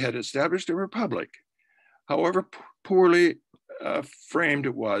that they had established a republic, however poorly framed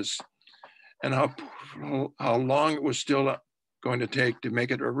it was, and how long it was still going to take to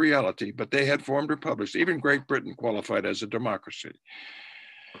make it a reality, but they had formed republics. Even Great Britain qualified as a democracy.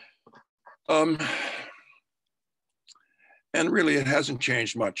 And really, it hasn't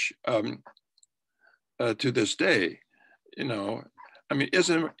changed much to this day. You know, I mean, is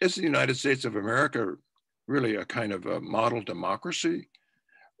the United States of America really a kind of a model democracy?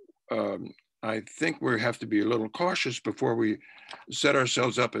 I think we have to be a little cautious before we set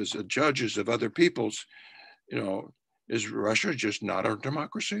ourselves up as judges of other people's. You know, is Russia just not a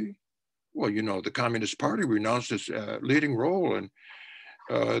democracy? Well, you know, the Communist Party renounced its leading role, and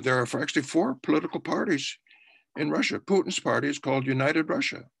there are actually 4 political parties in Russia. Putin's party is called United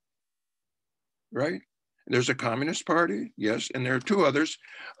Russia, right? There's a Communist Party, yes, and there are 2 others,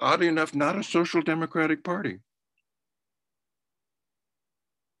 oddly enough, not a social democratic party.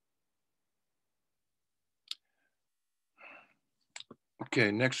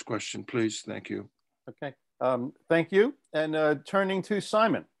 Okay, next question, please. Thank you. Okay, thank you. And turning to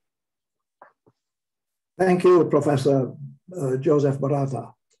Simon. Thank you, Professor Joseph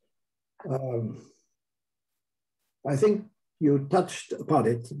Baratta. I think you touched upon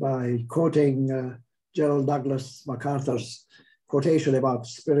it by quoting Gerald Douglas MacArthur's quotation about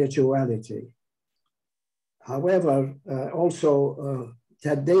spirituality. However, also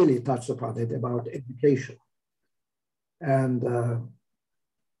Ted Daly touched upon it about education. And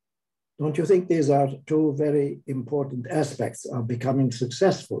don't you think these are 2 very important aspects of becoming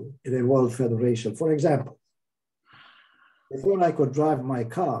successful in a world federation? For example, before I could drive my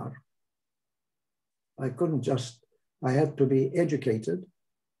car, I had to be educated,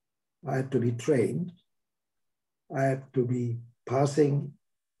 I had to be trained, I had to be passing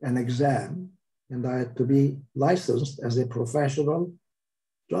an exam, and I had to be licensed as a professional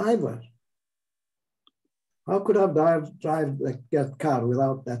driver. How could I drive that car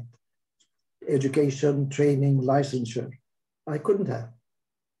without that education, training, licensure? I couldn't have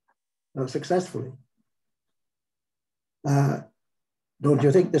successfully. Don't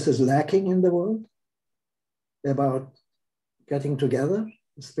you think this is lacking in the world about getting together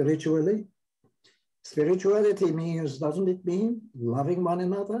spiritually? Spirituality means, doesn't it mean loving one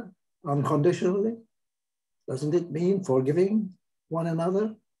another unconditionally? Doesn't it mean forgiving one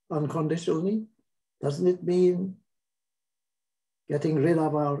another unconditionally? Doesn't it mean getting rid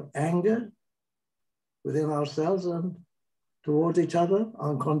of our anger within ourselves and towards each other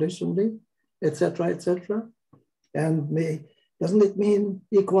unconditionally, etc., etc.? And doesn't it mean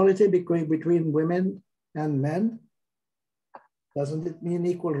equality between women and men? Doesn't it mean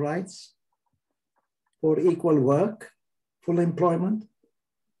equal rights for equal work, full employment,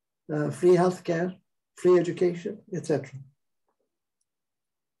 free healthcare, free education, etc.?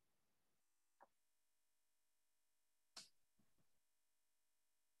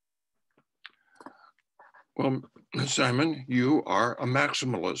 Well, Simon, you are a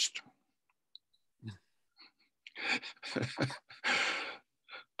maximalist.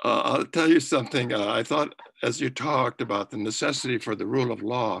 I'll tell you something. I thought as you talked about the necessity for the rule of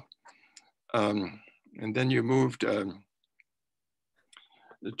law, and then you moved to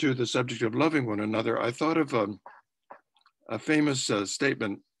the subject of loving one another, I thought of a famous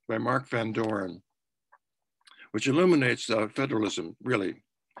statement by Mark Van Doren, which illuminates federalism, really.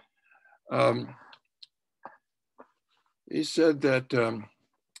 He said that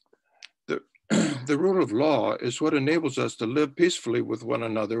the rule of law is what enables us to live peacefully with one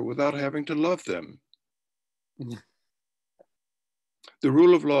another without having to love them. Mm-hmm. The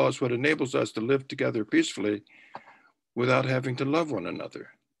rule of law is what enables us to live together peacefully without having to love one another.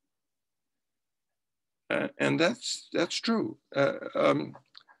 And that's true.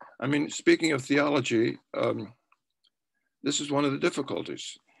 I mean, speaking of theology, this is one of the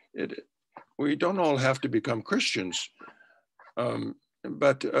difficulties. We don't all have to become Christians,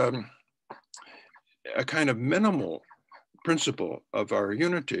 but a kind of minimal principle of our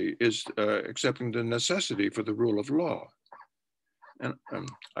unity is accepting the necessity for the rule of law. And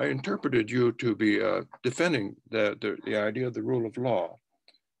I interpreted you to be defending the idea of the rule of law.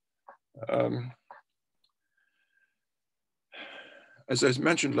 As I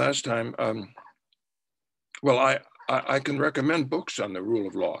mentioned last time, well, I can recommend books on the rule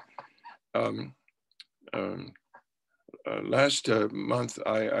of law. Last month,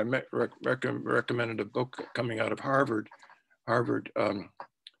 I recommended a book coming out of Harvard,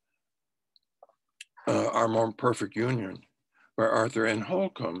 Our More Perfect Union, by Arthur N.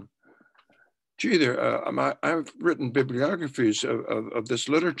 Holcomb. Gee, I've written bibliographies of this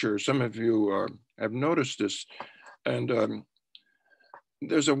literature. Some of you have noticed this, and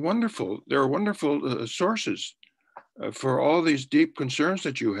there are wonderful sources for all these deep concerns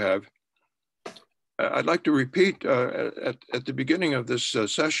that you have. I'd like to repeat at the beginning of this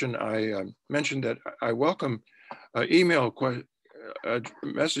session, I mentioned that I welcome email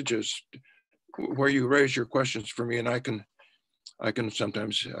messages where you raise your questions for me, and I can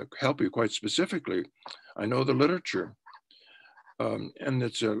sometimes help you quite specifically. I know the literature, and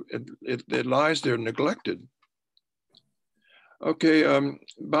it lies there neglected. Okay,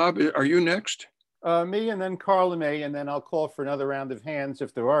 Bob, are you next? Me, and then Carla May, and then I'll call for another round of hands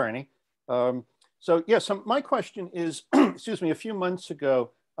if there are any. So my question is, excuse me, a few months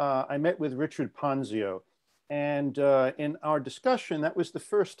ago, I met with Richard Ponzio, and in our discussion, that was the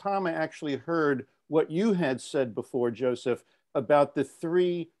first time I actually heard what you had said before, Joseph, about the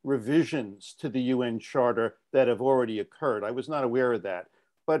 3 revisions to the UN Charter that have already occurred. I was not aware of that.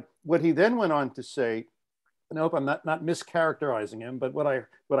 But what he then went on to say, and I hope I'm not mischaracterizing him, but what I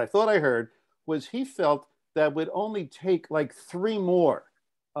thought I heard was he felt that would only take like 3 more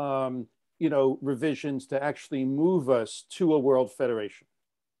revisions to actually move us to a world federation.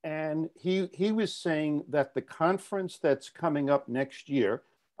 And he was saying that the conference that's coming up next year,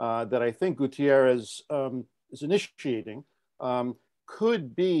 that I think Gutierrez is initiating,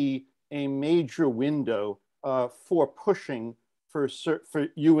 could be a major window for pushing for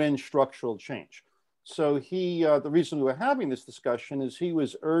UN structural change. So the reason we were having this discussion is he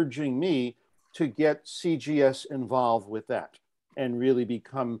was urging me to get CGS involved with that and really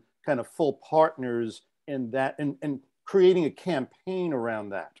become kind of full partners in that and creating a campaign around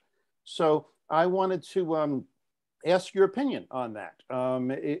that. So I wanted to ask your opinion on that.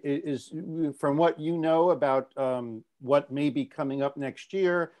 Is from what you know about what may be coming up next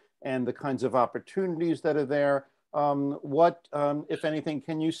year and the kinds of opportunities that are there, what, if anything,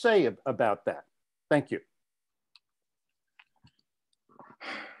 can you say about that? Thank you.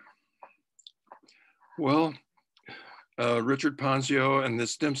 Well, Richard Ponzio and the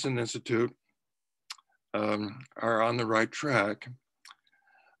Stimson Institute are on the right track.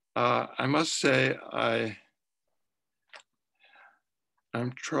 I must say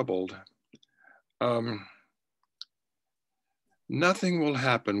I'm troubled. Nothing will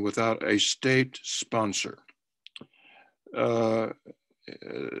happen without a state sponsor. The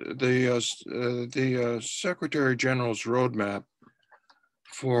Secretary General's roadmap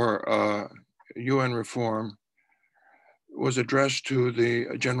for UN reform was addressed to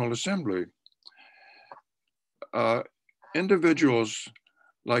the General Assembly. Individuals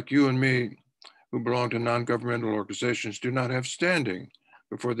like you and me who belong to non-governmental organizations do not have standing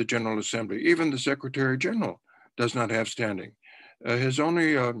before the General Assembly. Even the Secretary General does not have standing. His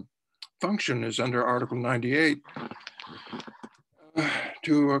only function is under Article 98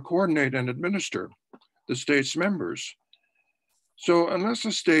 to coordinate and administer the state's members. So unless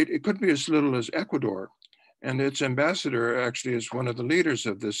a state, it could be as little as Ecuador, and its ambassador actually is one of the leaders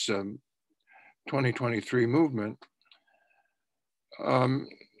of this 2023 movement.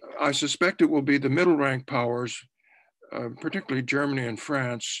 I suspect it will be the middle rank powers, particularly Germany and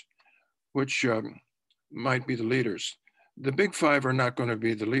France, which might be the leaders. The big 5 are not going to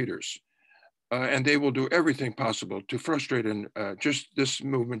be the leaders. And they will do everything possible to frustrate just this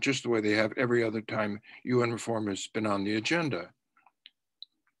movement, just the way they have every other time UN reform has been on the agenda.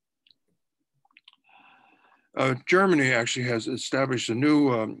 Germany actually has established a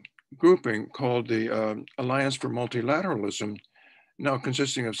new grouping called the Alliance for Multilateralism, now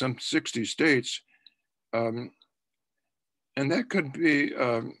consisting of some 60 states, and that could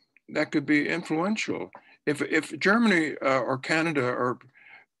be influential. If Germany or Canada or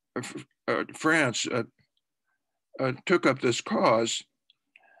France took up this cause,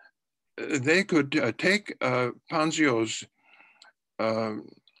 they could take Ponzio's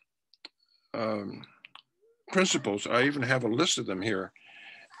principles. I even have a list of them here,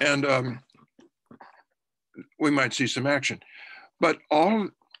 and we might see some action. But all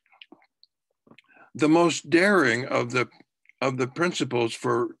the most daring of the principles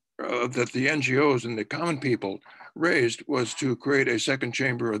for that the NGOs and the common people raised was to create a second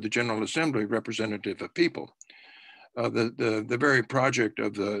chamber of the General Assembly representative of people. The very project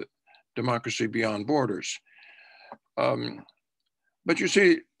of the democracy beyond borders. But you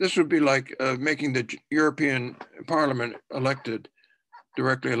see, this would be like making the European Parliament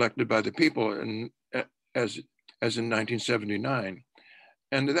directly elected by the people, as in 1979.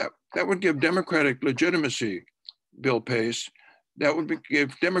 And that would give democratic legitimacy, Bill Pace, that would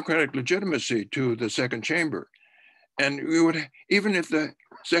give democratic legitimacy to the second chamber. And we would, even if the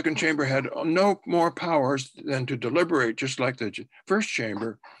second chamber had no more powers than to deliberate, just like the first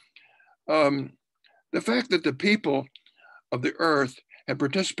chamber, the fact that the people of the earth had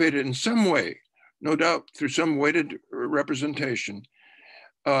participated in some way, no doubt through some weighted representation,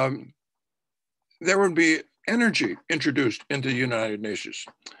 there would be energy introduced into the United Nations.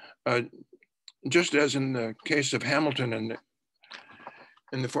 Just as in the case of Hamilton and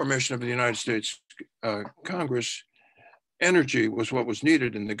in the formation of the United States Congress, energy was what was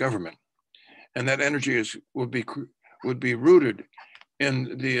needed in the government. And that energy would be rooted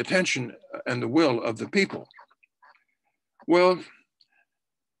in the attention and the will of the people. Well,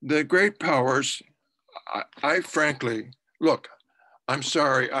 the great powers, I frankly, look, I'm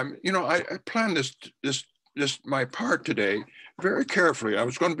sorry, I planned this my part today very carefully. I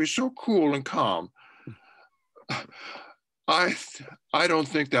was going to be so cool and calm. I don't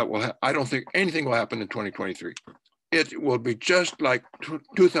think I don't think anything will happen in 2023. It will be just like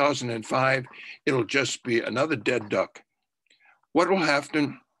 2005. It'll just be another dead duck. What will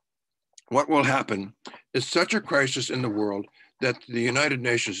happen is such a crisis in the world that the United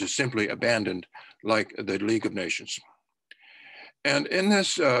Nations is simply abandoned, like the League of Nations. And in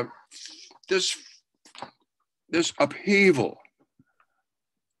this upheaval,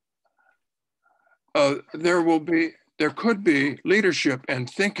 there could be leadership and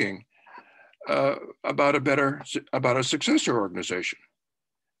thinking about a successor organization.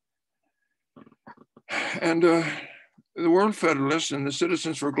 And the World Federalists and the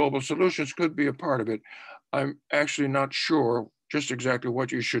Citizens for Global Solutions could be a part of it. I'm actually not sure just exactly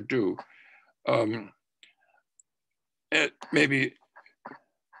what you should do. Maybe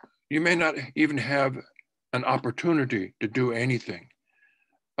you may not even have an opportunity to do anything.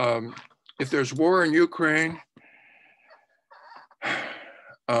 If there's war in Ukraine,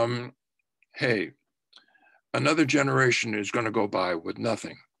 hey, another generation is going to go by with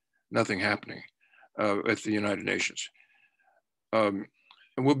nothing happening at the United Nations. And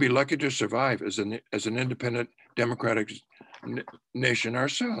we'll be lucky to survive as an independent democratic nation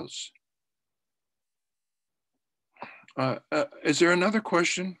ourselves. Is there another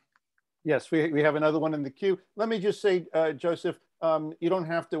question? Yes, we have another one in the queue. Let me just say, Joseph, you don't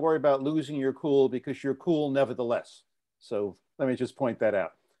have to worry about losing your cool because you're cool nevertheless. So let me just point that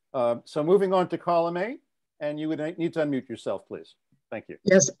out. So moving on to column A, and you would need to unmute yourself, please. Thank you.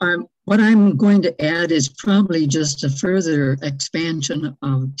 Yes, what I'm going to add is probably just a further expansion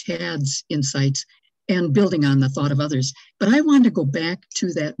of Tad's insights and building on the thought of others. But I want to go back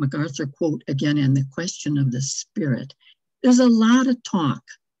to that MacArthur quote again and the question of the spirit. There's a lot of talk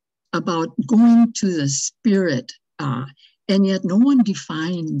about going to the spirit, and yet no one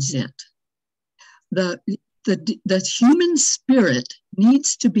defines it. The human spirit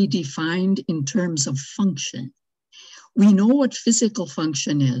needs to be defined in terms of function. We know what physical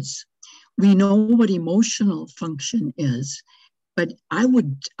function is. We know what emotional function is. But I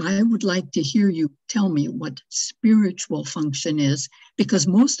would like to hear you tell me what spiritual function is, because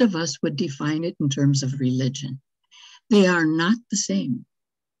most of us would define it in terms of religion. They are not the same.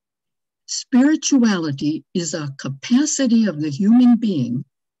 Spirituality is a capacity of the human being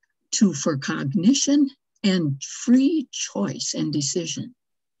for cognition and free choice and decision.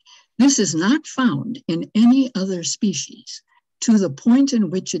 This is not found in any other species to the point in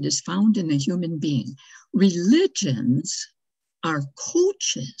which it is found in the human being. Religions are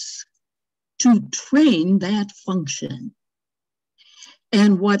coaches to train that function.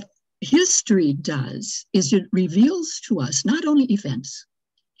 And what history does is it reveals to us not only events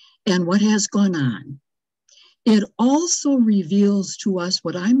and what has gone on, it also reveals to us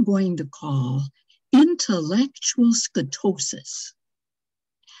what I'm going to call intellectual scotosis.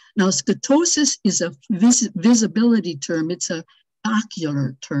 Now, scotosis is a visibility term. It's an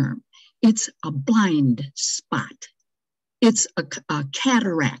ocular term. It's a blind spot. It's a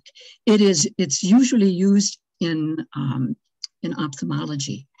cataract. It's usually used in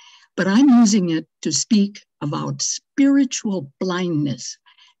ophthalmology, but I'm using it to speak about spiritual blindness,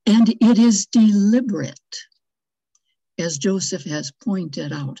 and it is deliberate, as Joseph has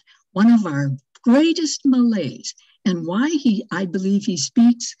pointed out. One of our greatest malaise, and why I believe he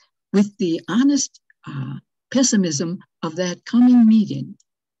speaks with the honest pessimism of that coming meeting,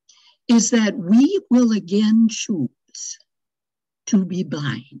 is that we will again choose to be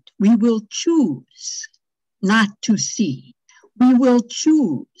blind. We will choose not to see. We will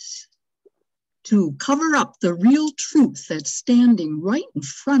choose to cover up the real truth that's standing right in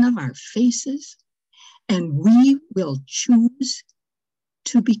front of our faces. And we will choose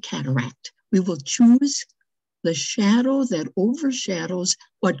to be cataract. We will choose the shadow that overshadows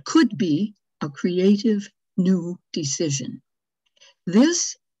what could be a creative new decision.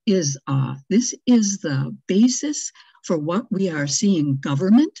 This is the basis for what we are seeing in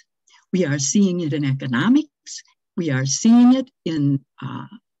government. We are seeing it in economics. We are seeing it in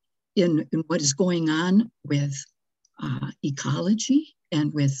what is going on with ecology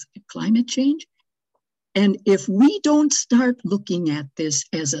and with climate change. And if we don't start looking at this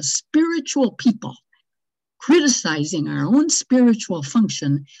as a spiritual people, criticizing our own spiritual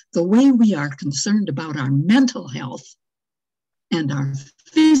function the way we are concerned about our mental health and our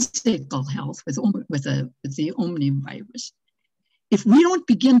physical health with the omnivirus, if we don't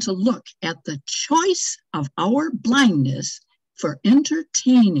begin to look at the choice of our blindness for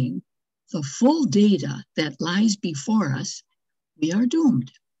entertaining the full data that lies before us, we are doomed,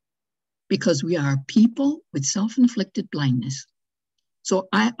 because we are people with self-inflicted blindness. So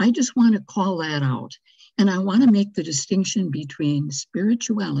I just want to call that out. And I want to make the distinction between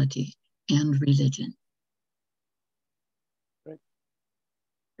spirituality and religion. Right.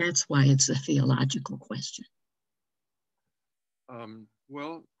 That's why it's a theological question.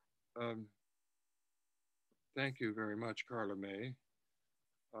 Thank you very much, Carla May.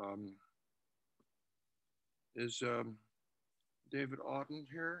 Is David Auten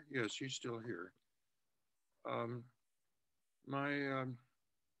here? Yes, he's still here.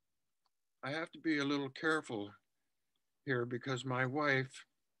 I have to be a little careful here because my wife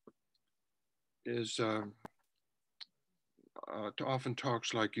is often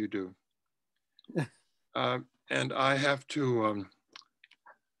talks like you do. And I have to,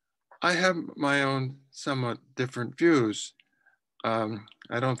 I have my own somewhat different views.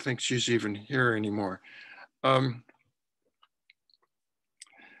 I don't think she's even here anymore. I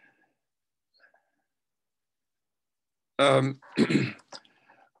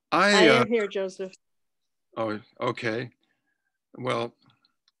am here, Joseph. Oh, okay. Well,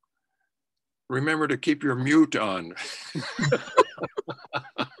 remember to keep your mute on.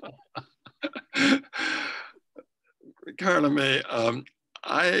 Carla May,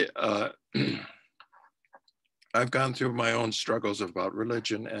 I've gone through my own struggles about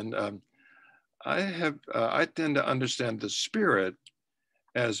religion, and I tend to understand the spirit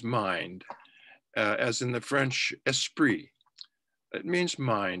as mind, as in the French esprit. It means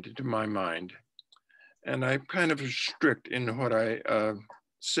mind, to my mind. And I'm kind of strict in what I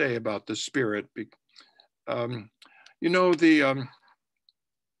say about the spirit. You know, the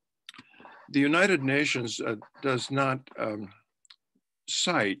United Nations does not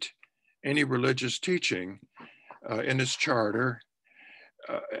cite any religious teaching in its charter.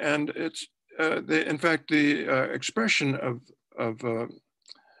 And it's, in fact, the expression of the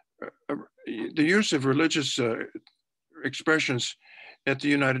use of religious expressions at the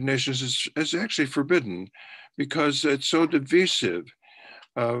United Nations is actually forbidden because it's so divisive.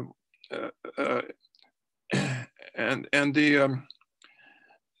 And the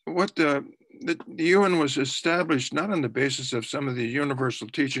UN was established not on the basis of some of the universal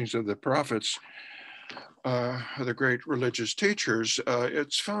teachings of the prophets, the great religious teachers.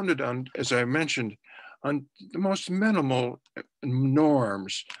 It's founded on, as I mentioned, on the most minimal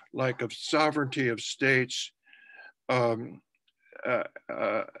norms, like of sovereignty of states, the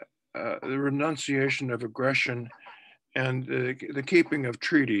renunciation of aggression, and the keeping of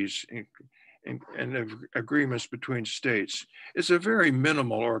treaties and of agreements between states. It's a very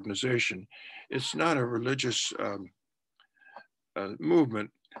minimal organization. It's not a religious movement,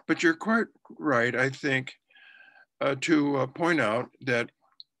 but you're quite right, I think, to point out that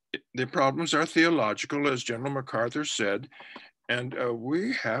the problems are theological, as General MacArthur said, and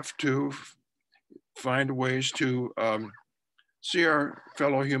we have to find ways to see our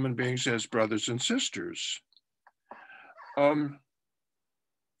fellow human beings as brothers and sisters.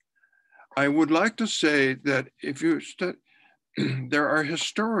 I would like to say that if you there are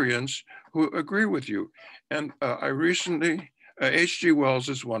historians who agree with you. And I recently, H.G. Wells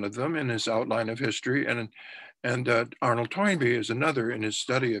is one of them in his outline of history, and Arnold Toynbee is another in his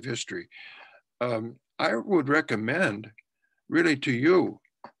study of history. I would recommend really to you,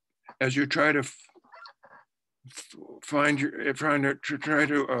 as you try to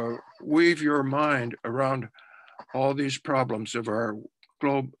weave your mind around all these problems of our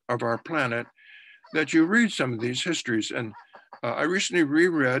globe, of our planet, that you read some of these histories. And I recently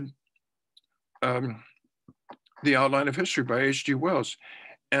reread The Outline of History by H.G. Wells.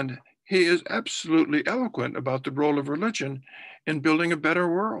 And he is absolutely eloquent about the role of religion in building a better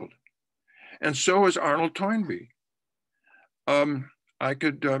world. And so is Arnold Toynbee. I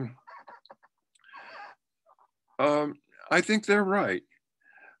think they're right.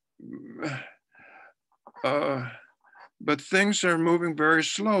 But things are moving very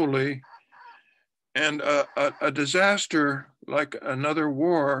slowly, and a disaster like another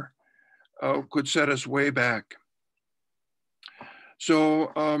war could set us way back.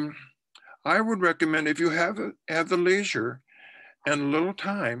 So I would recommend, if you have the leisure and a little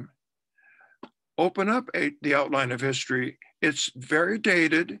time, open up the Outline of History. It's very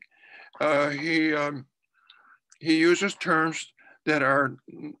dated. He uses terms that are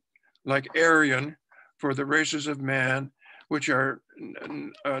like Aryan for the races of man, which are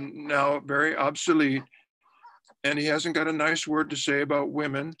now very obsolete. And he hasn't got a nice word to say about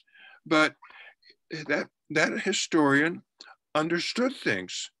women, but that historian understood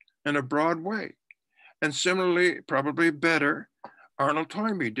things in a broad way. And similarly, probably better, Arnold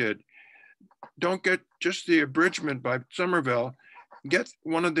Toynbee did. Don't get just the abridgment by Somerville, get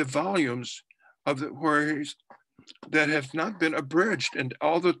one of the volumes of that have not been abridged and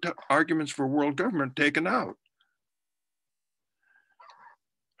all the arguments for world government taken out.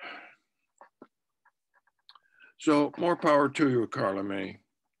 So more power to you, Carla May.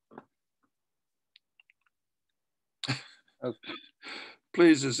 Okay.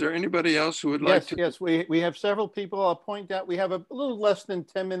 Please, is there anybody else who would like to? Yes, we have several people. I'll point out we have a little less than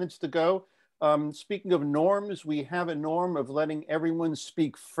 10 minutes to go. Speaking of norms, we have a norm of letting everyone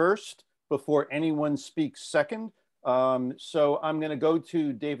speak first before anyone speaks second. So I'm going to go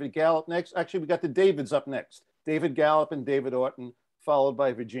to David Gallup next. Actually, we got the Davids up next. David Gallup and David Orton, followed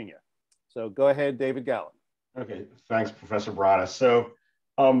by Virginia. So go ahead, David Gallup. Okay, thanks, Professor Baratta. So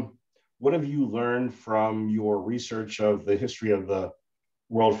what have you learned from your research of the history of the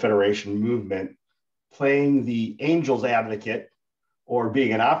World Federation movement, playing the angel's advocate or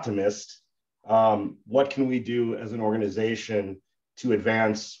being an optimist? What can we do as an organization to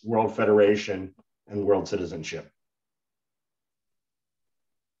advance World Federation and world citizenship?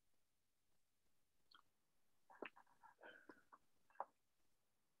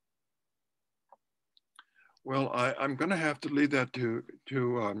 Well, I'm going to have to leave that to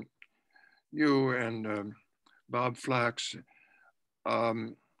you and Bob Flax.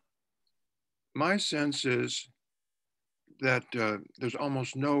 My sense is that there's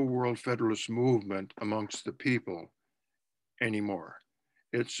almost no World Federalist movement amongst the people anymore.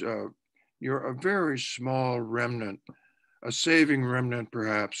 It's you're a very small remnant, a saving remnant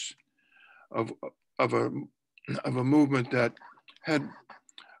perhaps, of a movement that had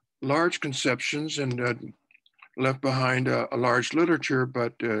large conceptions and left behind a large literature,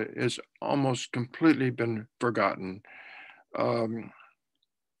 but is almost completely been forgotten.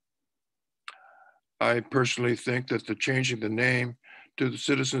 I personally think that the changing the name to the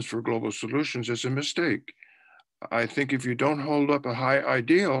Citizens for Global Solutions is a mistake. I think if you don't hold up a high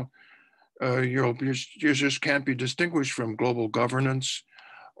ideal, you just can't be distinguished from global governance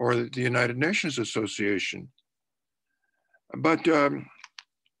or the United Nations Association. But to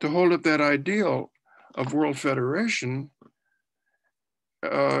hold up that ideal of World Federation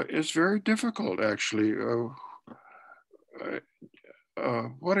is very difficult, actually.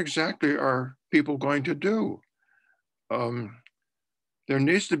 What exactly are people going to do? There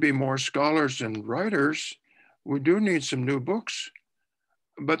needs to be more scholars and writers. We do need some new books,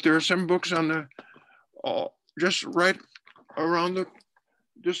 but there are some books on the, just right around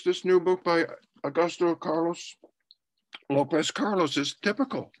just this new book by Augusto Carlos Lopez Carlos is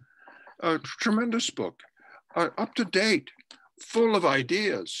typical. A tremendous book, up to date, full of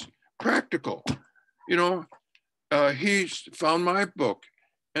ideas, practical. You know, he found my book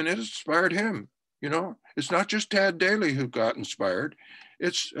and it inspired him. You know, it's not just Tad Daly who got inspired,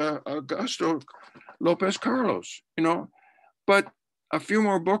 it's Augusto Lopez Carlos, you know, but a few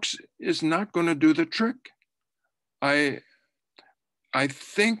more books is not going to do the trick. I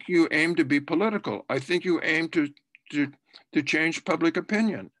think you aim to be political. I think you aim to change public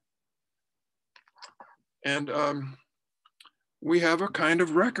opinion. And we have a kind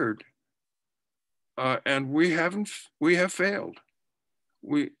of record, and we have failed.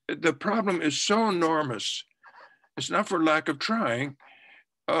 The problem is so enormous. It's not for lack of trying.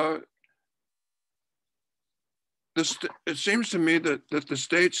 It seems to me that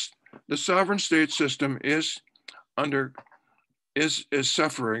the sovereign state system is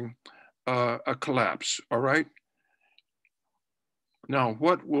suffering a collapse. All right. Now,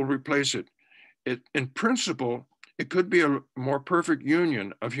 what will replace it? In principle, it could be a more perfect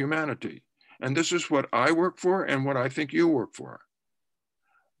union of humanity. And this is what I work for and what I think you work for.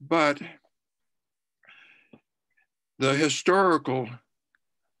 But the historical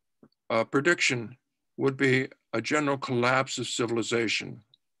prediction would be a general collapse of civilization.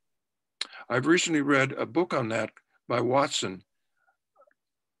 I've recently read a book on that by Watson.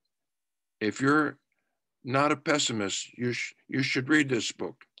 If you're not a pessimist, you should read this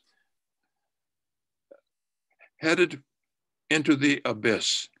book. Headed into the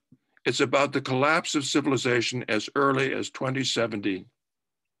Abyss. It's about the collapse of civilization as early as 2070.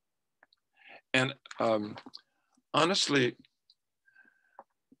 And honestly,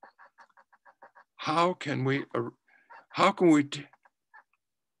 how can we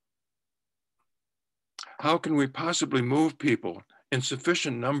possibly move people in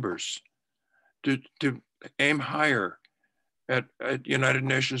sufficient numbers to aim higher at United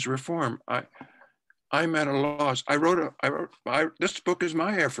Nations reform? I'm at a loss. This book is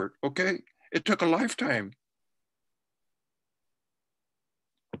my effort, okay? It took a lifetime.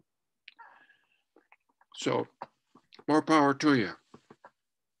 So more power to you.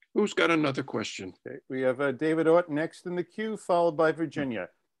 Who's got another question? Okay. We have David Ott next in the queue, followed by Virginia.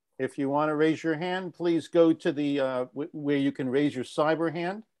 If you want to raise your hand, please go to the where you can raise your cyber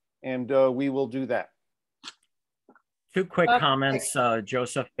hand, and we will do that. Two quick comments,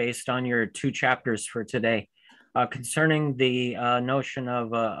 Joseph, based on your two chapters for today. Concerning the notion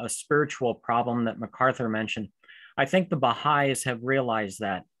of a spiritual problem that MacArthur mentioned, I think the Baha'is have realized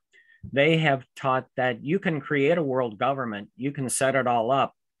that. They have taught that you can create a world government, you can set it all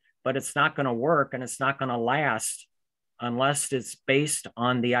up, but it's not going to work and it's not going to last unless it's based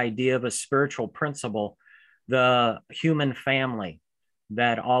on the idea of a spiritual principle, the human family,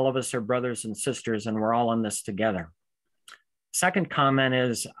 that all of us are brothers and sisters and we're all in this together. Second comment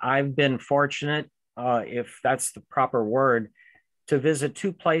is I've been fortunate, if that's the proper word, to visit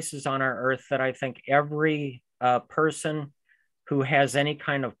two places on our earth that I think every person who has any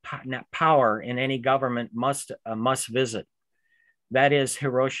kind of power in any government must visit. That is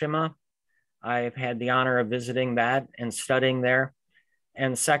Hiroshima. I've had the honor of visiting that and studying there.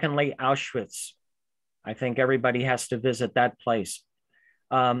 And secondly, Auschwitz. I think everybody has to visit that place.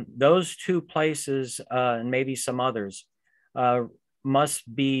 Those two places, and maybe some others,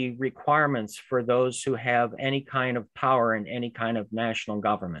 must be requirements for those who have any kind of power in any kind of national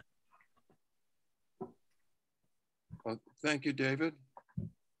government. Well, thank you, David.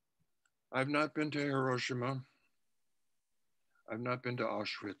 I've not been to Hiroshima. I've not been to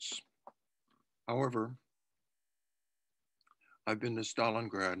Auschwitz. However, I've been to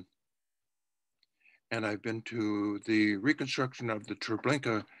Stalingrad, and I've been to the reconstruction of the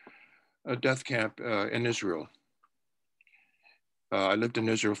Treblinka death camp in Israel. I lived in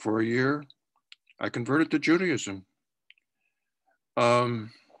Israel for a year. I converted to Judaism.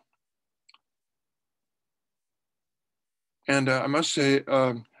 And I must say,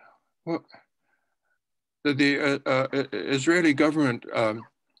 well, the Israeli government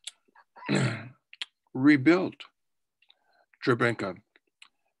rebuilt Treblinka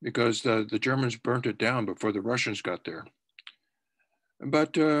because the Germans burnt it down before the Russians got there.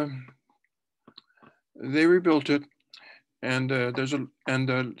 But they rebuilt it, and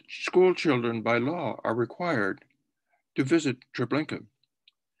school children by law are required to visit Treblinka.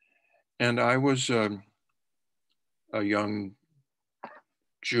 And I was a young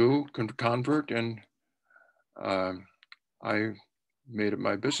Jew convert, and I made it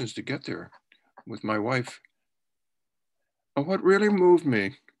my business to get there with my wife. And what really moved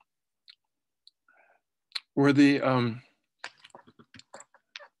me were the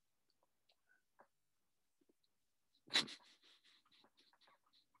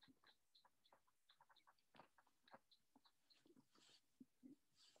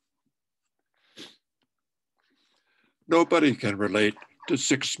nobody can relate to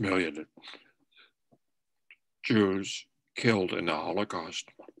 6 million Jews killed in the Holocaust.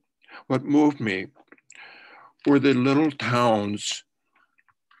 What moved me were the little towns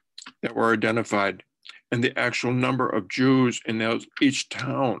that were identified and the actual number of Jews in each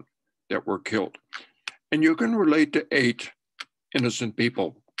town that were killed. And you can relate to 8 innocent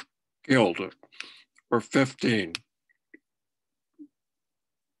people killed, or 15.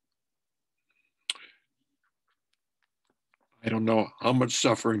 I don't know how much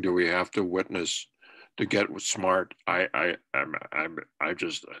suffering do we have to witness to get smart. You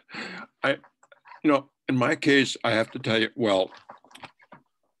know, in my case, I have to tell you, well,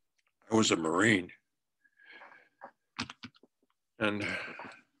 I was a Marine, and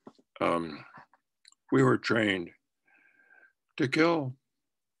we were trained to kill.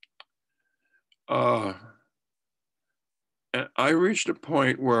 And I reached a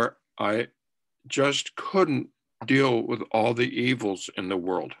point where I just couldn't deal with all the evils in the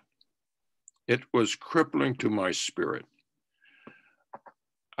world. It was crippling to my spirit.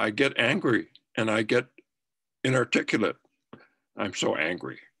 I get angry and I get inarticulate. I'm so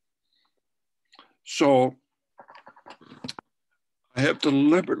angry. So I have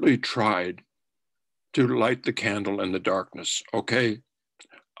deliberately tried to light the candle in the darkness, okay?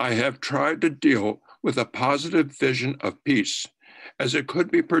 I have tried to deal with a positive vision of peace as it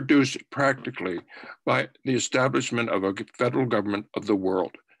could be produced practically by the establishment of a federal government of the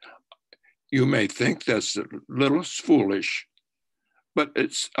world. You may think that's a little foolish, but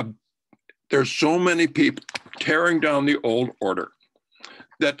there's so many people tearing down the old order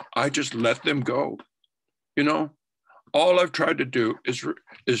that I just let them go. You know, all I've tried to do is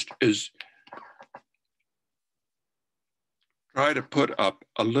try to put up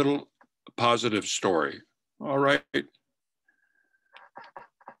a little positive story. All right.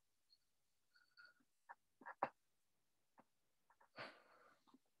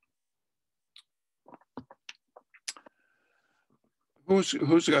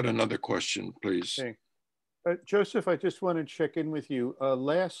 Who's got another question, please? Okay. Joseph, I just want to check in with you.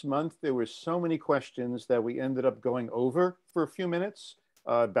 Last month, there were so many questions that we ended up going over for a few minutes,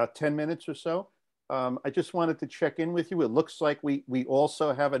 about 10 minutes or so. I just wanted to check in with you. It looks like we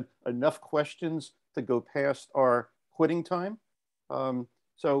also have enough questions to go past our quitting time.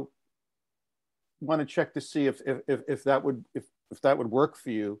 So want to check to see if that would work for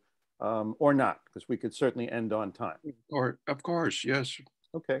you or not, because we could certainly end on time. Of course, yes.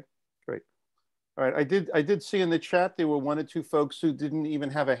 Okay, great. All right, I did see in the chat there were one or two folks who didn't even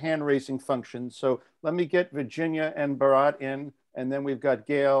have a hand raising function. So let me get Virginia and Baratta in, and then we've got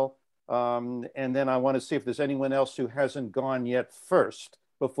Gail. And then I want to see if there's anyone else who hasn't gone yet first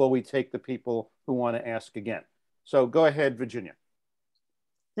before we take the people who want to ask again. So go ahead, Virginia.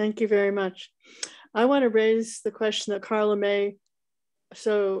 Thank you very much. I want to raise the question that Carla May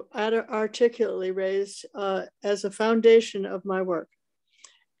so articulately raised as a foundation of my work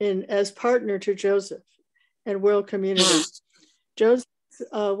as partner to Joseph and world community. Joseph,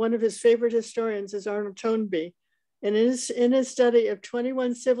 one of his favorite historians is Arnold Toynbee. And in his study of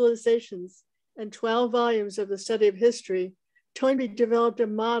 21 civilizations and 12 volumes of the study of history, Toynbee developed a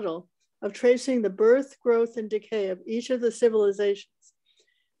model of tracing the birth, growth, and decay of each of the civilizations.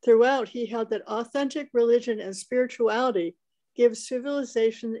 Throughout, he held that authentic religion and spirituality gives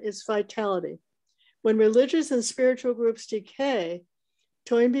civilization its vitality. When religious and spiritual groups decay,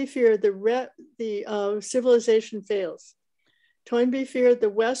 Toynbee feared the civilization fails. Toynbee feared the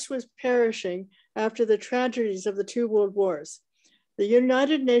West was perishing after the tragedies of the two world wars. The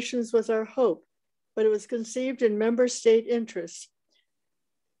United Nations was our hope, but it was conceived in member state interests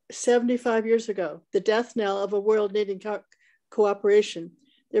 75 years ago, the death knell of a world needing cooperation.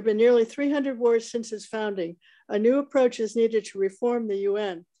 There have been nearly 300 wars since its founding. A new approach is needed to reform the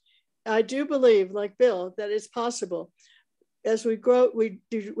UN. I do believe, like Bill, that it's possible. As we grow, we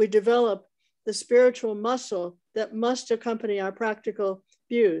develop the spiritual muscle that must accompany our practical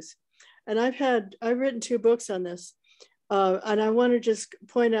views. And I've written 2 books on this. And I want to just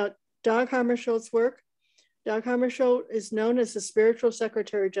point out Dag Hammarskjöld's work. Dag Hammarskjöld is known as the spiritual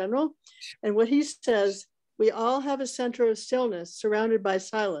secretary general. And what he says, we all have a center of stillness surrounded by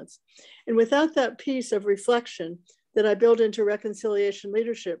silence. And without that piece of reflection that I build into Reconciliation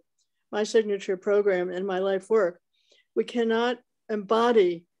Leadership, my signature program and my life work, we cannot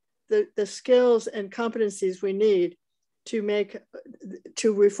embody the skills and competencies we need to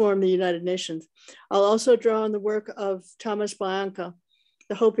reform the United Nations. I'll also draw on the work of Thomas Bianca,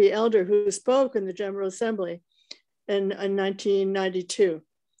 the Hopi elder who spoke in the General Assembly in 1992.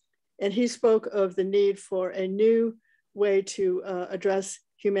 And he spoke of the need for a new way to address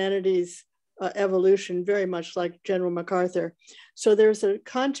humanity's evolution, very much like General MacArthur. So there's a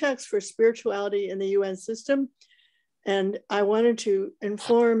context for spirituality in the UN system. And I wanted to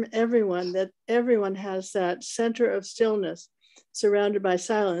inform everyone that everyone has that center of stillness surrounded by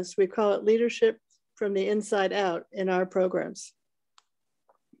silence. We call it leadership from the inside out in our programs.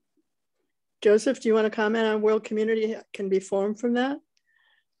 Joseph, do you want to comment on world community can be formed from that?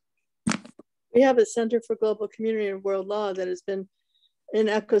 We have a Center for Global Community and World Law that has been in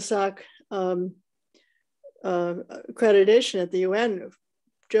ECOSOC accreditation at the UN.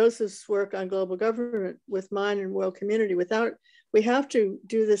 Joseph's work on global government with mine and world community. We have to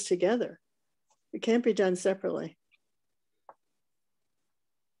do this together. It can't be done separately.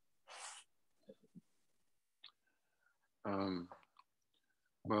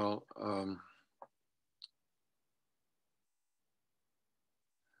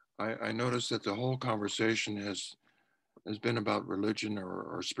 I noticed that the whole conversation has been about religion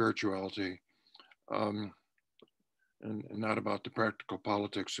or spirituality. and not about the practical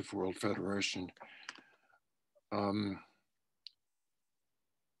politics of World Federation.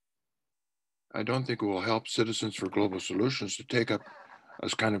 I don't think it will help Citizens for Global Solutions to take up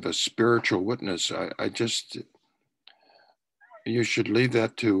as kind of a spiritual witness. I just, you should leave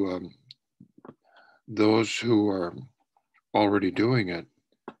that to those who are already doing it.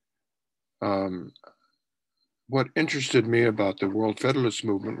 What interested me about the World Federalist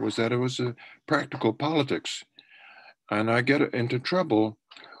Movement was that it was a practical politics. And I get into trouble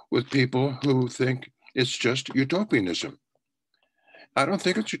with people who think it's just utopianism. I don't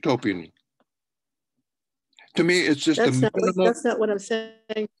think it's utopian. To me, it's just that's not what I'm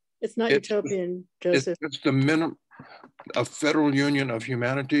saying. It's not utopian, Joseph. It's the minimum. A federal union of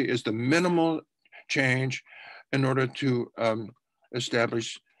humanity is the minimal change in order to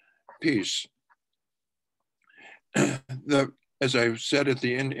establish peace. As I said at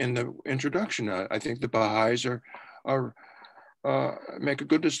the end in the introduction, I think the Baha'is make a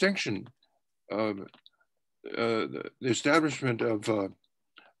good distinction. The establishment of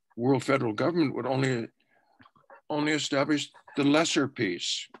world federal government would only establish the lesser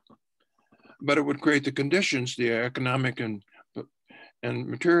peace, but it would create the conditions, the economic and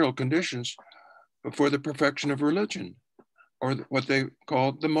material conditions for the perfection of religion, or what they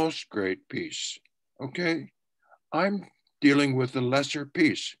call the most great peace. Okay, I'm dealing with the lesser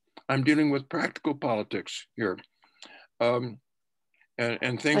peace. I'm dealing with practical politics here, and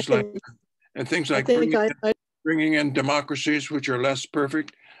things like bringing in democracies which are less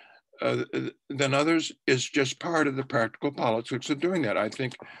perfect than others is just part of the practical politics of doing that. I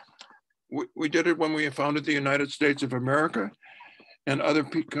think we did it when we founded the United States of America, and other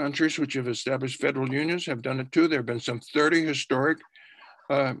countries which have established federal unions have done it too. There have been some 30 historic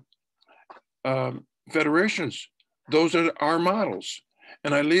federations. Those are our models.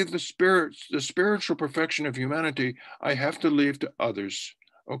 And I leave the spiritual perfection of humanity, I have to leave to others,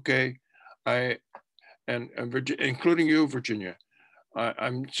 okay? Including you, Virginia.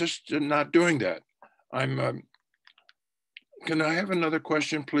 I'm just not doing that. Can I have another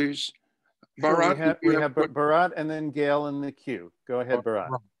question, please? Sure, we have Baratta and then Gail in the queue. Go ahead,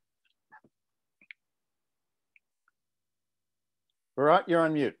 Baratta. Baratta, you're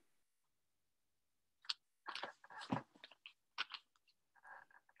on mute.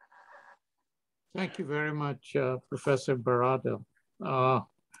 Thank you very much, Professor Baratta.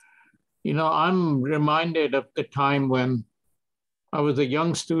 You know, I'm reminded of the time when I was a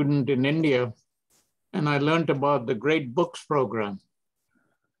young student in India and I learned about the Great Books program.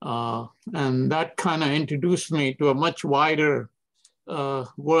 And that kind of introduced me to a much wider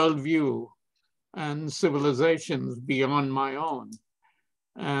worldview and civilizations beyond my own.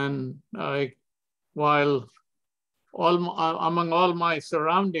 And while among all my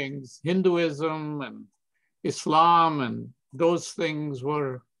surroundings, Hinduism and Islam and those things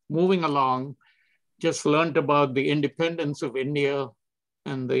were moving along, just learned about the independence of India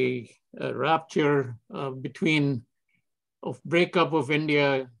and the rapture breakup of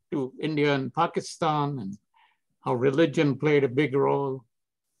India to India and Pakistan, and how religion played a big role.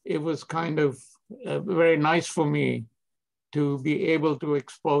 It was kind of very nice for me to be able to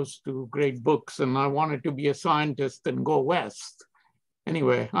expose to great books, and I wanted to be a scientist and go west.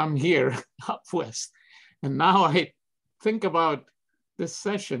 Anyway, I'm here up west. And now I think about this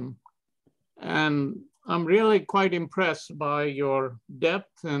session, and I'm really quite impressed by your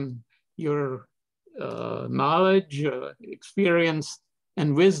depth and your knowledge, experience,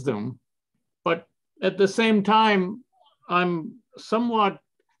 and wisdom. But at the same time, I'm somewhat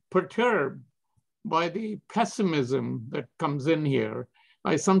perturbed by the pessimism that comes in here.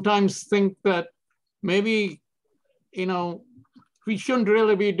 I sometimes think that maybe, you know, we shouldn't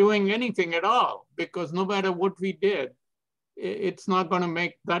really be doing anything at all, because no matter what we did, it's not going to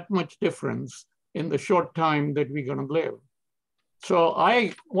make that much difference in the short time that we're going to live. So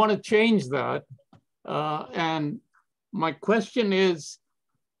I want to change that. And my question is,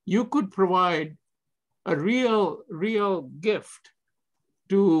 you could provide a real gift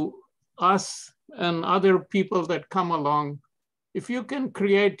to us and other people that come along. If you can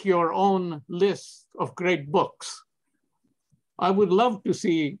create your own list of great books, I would love to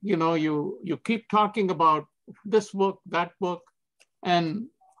see, you know, you keep talking about this book, that book, and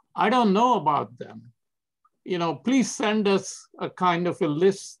I don't know about them. You know, please send us a kind of a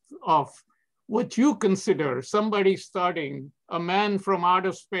list of what you consider somebody starting, a man from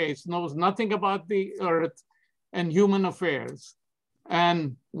outer space, knows nothing about the earth and human affairs,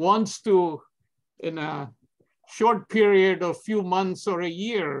 and wants to, in a short period of few months or a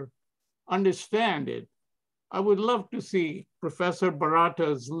year, understand it. I would love to see Professor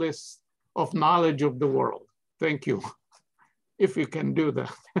Baratta's list of knowledge of the world. Thank you. If you can do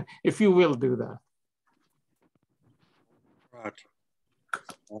that, if you will do that. Right.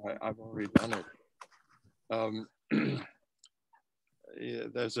 I've already done it. Yeah,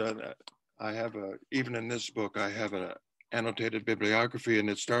 even in this book, I have an annotated bibliography, and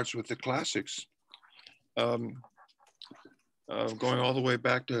it starts with the classics. Going all the way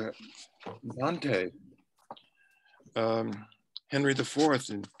back to Dante, Henry IV,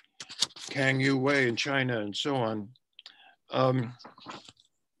 and Kang Yu Wei in China, and so on.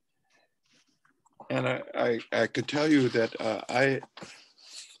 And I could tell you that I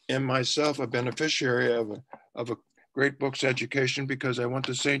am myself a beneficiary of a great books education, because I went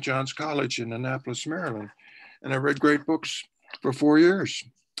to St. John's College in Annapolis, Maryland, and I read great books for 4 years.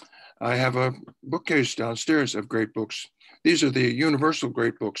 I have a bookcase downstairs of great books. These are the universal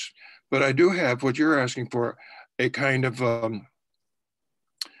great books, but I do have what you're asking for, a kind of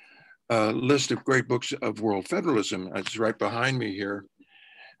list of great books of world federalism. It's right behind me here.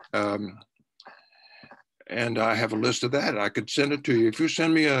 And I have a list of that. I could send it to you. If you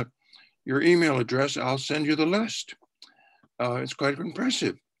send me your email address, I'll send you the list. It's quite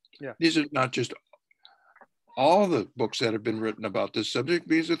impressive. Yeah. These are not just all the books that have been written about this subject.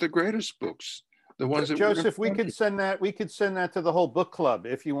 These are the greatest books. The ones that Joseph, we could send that to the whole book club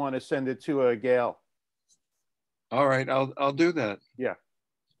if you want to send it to Gail. All right, I'll do that. Yeah.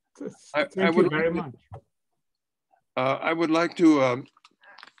 Thank you very much. I would like to,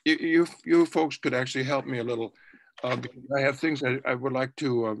 you folks could actually help me a little. Because I have things I would like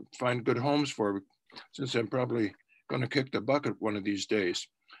to find good homes for, since I'm probably going to kick the bucket one of these days.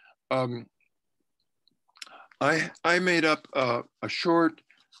 I made up a short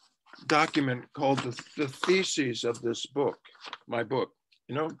document called the theses of this book, my book,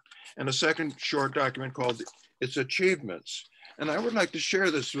 and a second short document called its achievements. And I would like to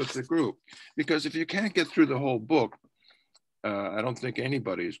share this with the group, because if you can't get through the whole book, I don't think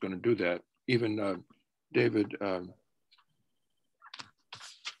anybody is going to do that. Even David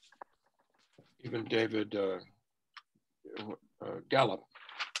Gallup.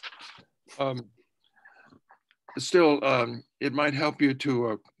 Still, it might help you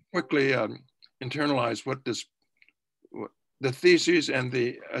to quickly internalize the theses and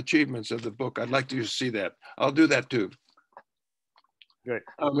the achievements of the book. I'd like to see that. I'll do that too. Good.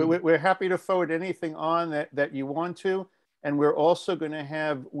 We're happy to forward anything on that you want to. And we're also going to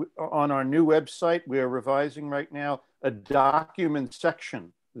have on our new website, we're revising right now, a document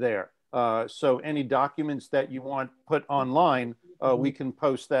section there. So any documents that you want put online, we can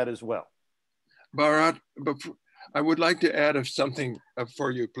post that as well. Bharat, I would like to add something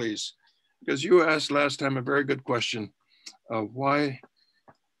for you, please, because you asked last time a very good question. Why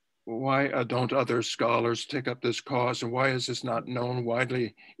don't other scholars take up this cause, and why is this not known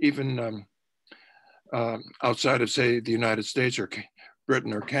widely, even outside of, say, the United States or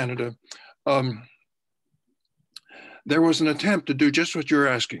Britain or Canada? There was an attempt to do just what you're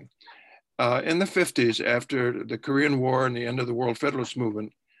asking. In the 50s, after the Korean War and the end of the World Federalist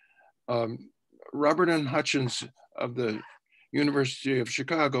Movement, Robert N. Hutchins of the University of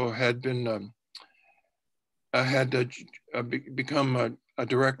Chicago had become a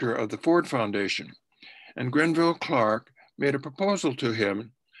director of the Ford Foundation. And Grenville Clark made a proposal to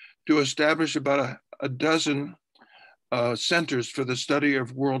him to establish about a dozen centers for the study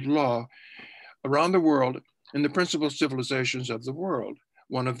of world law around the world in the principal civilizations of the world,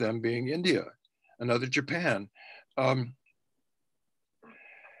 one of them being India, another Japan.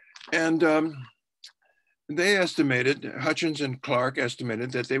 They estimated, Hutchins and Clark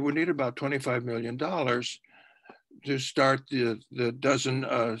estimated, that they would need about $25 million to start the dozen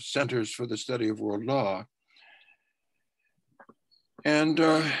centers for the study of world law. And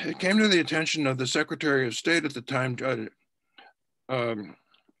it came to the attention of the Secretary of State at the time,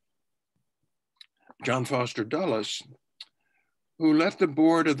 John Foster Dulles, who let the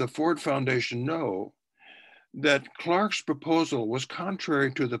board of the Ford Foundation know that Clark's proposal was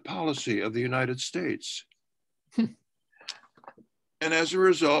contrary to the policy of the United States. And as a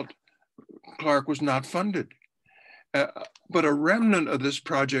result, Clark was not funded. But a remnant of this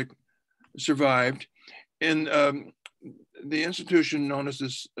project survived in the institution known as the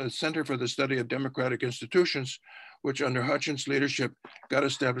Center for the Study of Democratic Institutions, which under Hutchins' leadership got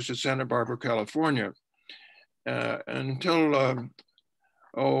established in Santa Barbara, California. Until,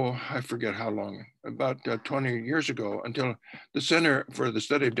 I forget how long, about 20 years ago, until the Center for the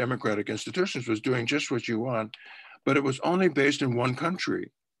Study of Democratic Institutions was doing just what you want, but it was only based in one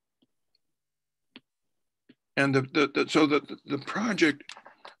country. And so the project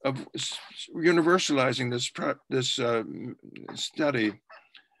of universalizing this study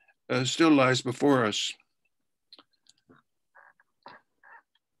still lies before us.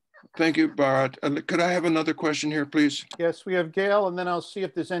 Thank you, Bharat. Could I have another question here, please? Yes, we have Gail, and then I'll see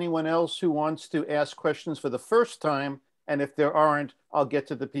if there's anyone else who wants to ask questions for the first time. And if there aren't, I'll get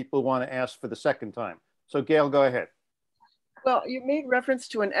to the people who want to ask for the second time. So Gail, go ahead. Well, you made reference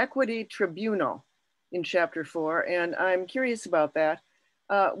to an equity tribunal in chapter 4, and I'm curious about that.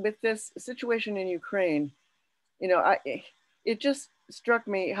 With this situation in Ukraine, you know, it just struck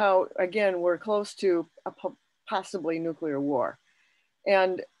me how, again, we're close to a possibly nuclear war.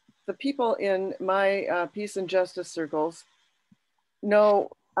 And the people in my peace and justice circles know,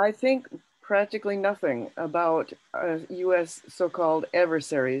 I think, practically nothing about US so-called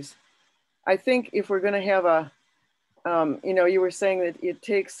adversaries. I think if we're going to have a, you know, you were saying that it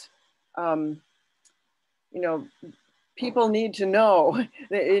takes, you know, people need to know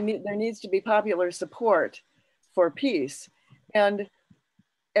that there needs to be popular support for peace. And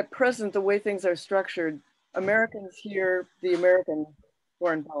at present, the way things are structured, Americans hear the American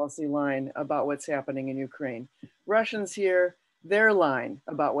foreign policy line about what's happening in Ukraine. Russians hear their line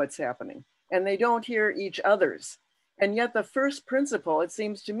about what's happening, and they don't hear each other's. And yet the first principle, it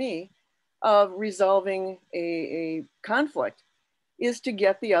seems to me, of resolving a conflict is to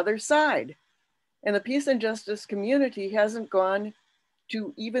get the other side. And the peace and justice community hasn't gone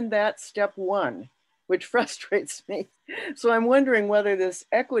to even that step one, which frustrates me. So I'm wondering whether this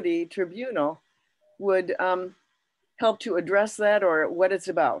equity tribunal would help to address that, or what it's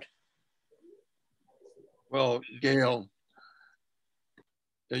about. Well, Gail,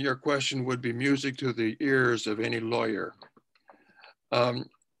 your question would be music to the ears of any lawyer.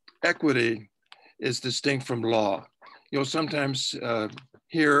 Equity is distinct from law. You'll sometimes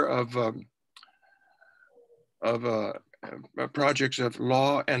hear of projects of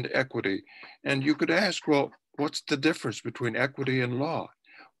law and equity. And you could ask, well, what's the difference between equity and law?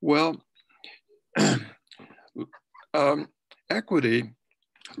 Well, equity,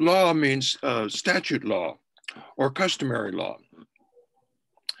 law means statute law or customary law.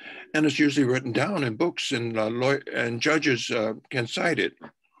 And it's usually written down in books, and judges can cite it.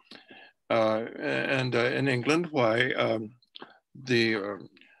 And in England, why the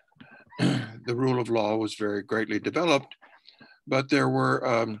rule of law was very greatly developed, but there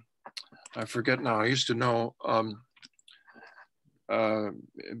were, I forget now, I used to know,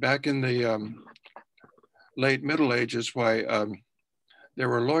 back in the late Middle Ages, why there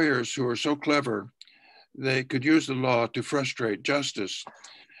were lawyers who were so clever, they could use the law to frustrate justice.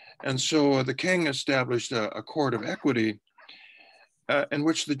 And so the king established a court of equity in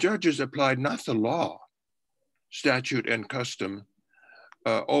which the judges applied not the law, statute and custom,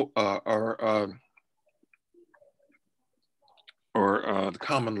 or the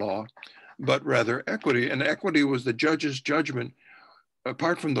common law, but rather equity. And equity was the judge's judgment,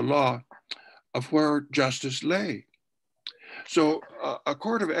 apart from the law, of where justice lay. So a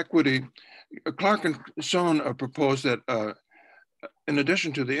court of equity, Clark and Sohn proposed that in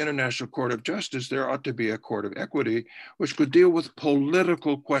addition to the International Court of Justice, there ought to be a court of equity which could deal with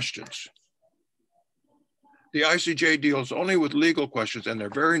political questions. The ICJ deals only with legal questions, and they're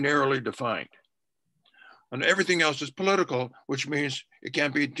very narrowly defined. And everything else is political, which means it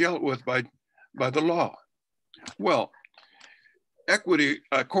can't be dealt with by the law. Well, equity,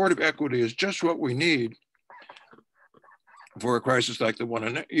 a court of equity is just what we need for a crisis like the one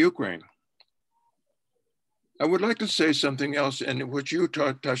in Ukraine. I would like to say something else, and which you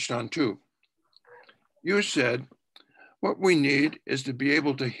touched on too. You said, what we need is to be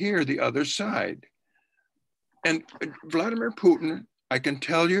able to hear the other side. And Vladimir Putin, I can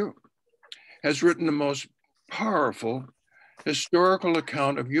tell you, has written the most powerful historical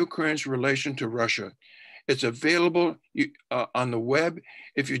account of Ukraine's relation to Russia. It's available on the web.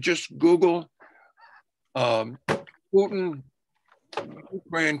 If you just Google Putin,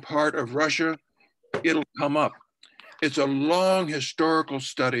 Ukraine part of Russia, it'll come up. It's a long historical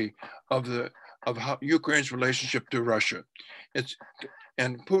study of how Ukraine's relationship to Russia.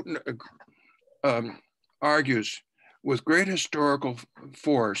 And Putin argues with great historical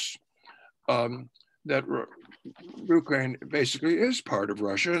force that Ukraine basically is part of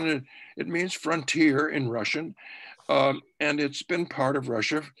Russia, and it means frontier in Russian, and it's been part of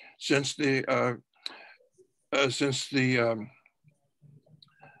Russia since the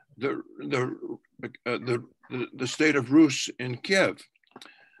state of Rus in Kiev.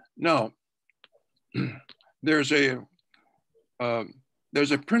 Now, there's a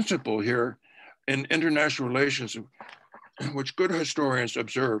principle here in international relations which good historians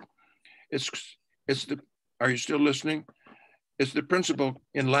observe. Are you still listening? It's the principle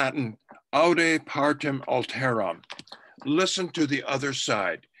in Latin, aude partem alteram. Listen to the other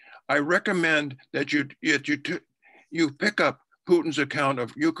side. I recommend that you pick up Putin's account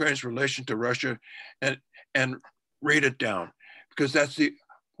of Ukraine's relation to Russia and read it down, because that's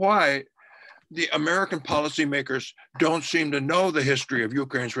why the American policymakers don't seem to know the history of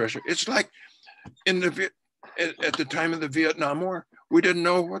Ukraine's Russia. It's like at the time of the Vietnam War, we didn't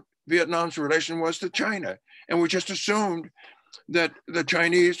know what Vietnam's relation was to China, and we just assumed that the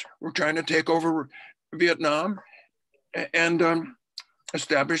Chinese were trying to take over Vietnam and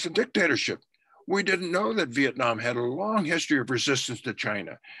establish a dictatorship. We didn't know that Vietnam had a long history of resistance to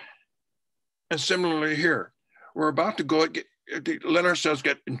China. And similarly here, we're about to let ourselves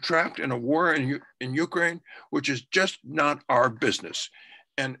get entrapped in a war in Ukraine, which is just not our business.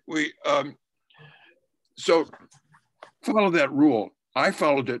 And so follow that rule. I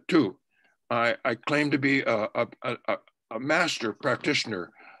followed it too. I claim to be a master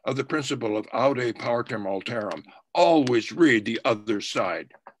practitioner of the principle of aude partem alterum. Always read the other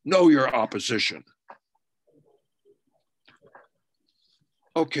side. Know your opposition.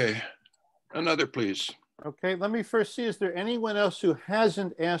 Okay, another please. Okay, let me first see, is there anyone else who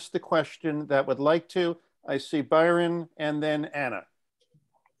hasn't asked the question that would like to? I see Byron and then Anna.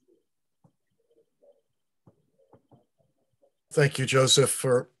 Thank you, Joseph,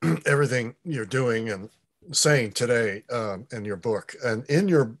 for everything you're doing and saying today in your book. And in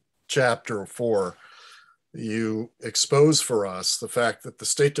your chapter 4, you expose for us the fact that the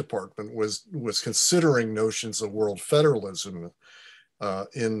State Department was considering notions of world federalism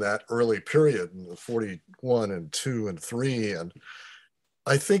in that early period, in the 41 and 2 and 3. And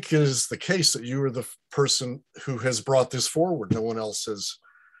I think it is the case that you are the person who has brought this forward. No one else has.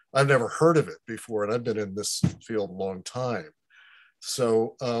 I've never heard of it before, and I've been in this field a long time.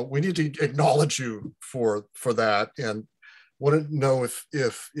 So we need to acknowledge you for that, and want to know if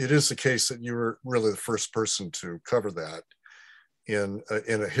it is the case that you were really the first person to cover that in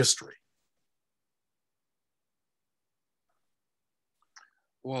a history.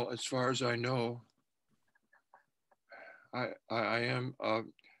 Well, as far as I know, I am. I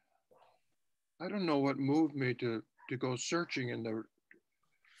don't know what moved me to go searching in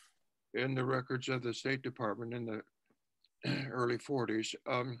the records of the State Department in the early 40s.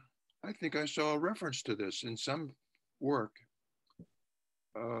 I think I saw a reference to this in some work.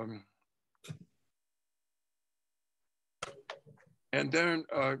 And then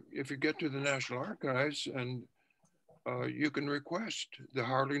if you get to the National Archives, and you can request the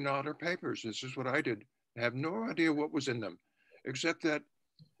Harley-Notter papers. This is what I did. I have no idea what was in them, except that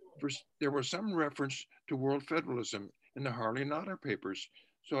there was some reference to world federalism in the Harley-Notter papers.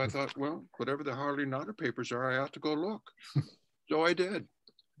 So I thought, well, whatever the Harley-Notter papers are, I ought to go look. So I did.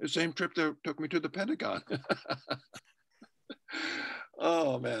 The same trip that took me to the Pentagon.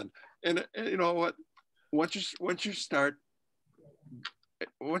 Oh man! And you know what? Once you start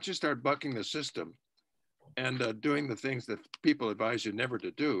bucking the system and doing the things that people advise you never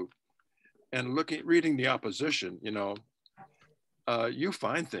to do, and reading the opposition, you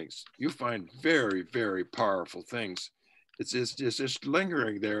find things. You find very, very powerful things. It's just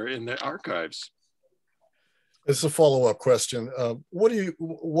lingering there in the archives. As a follow-up question, what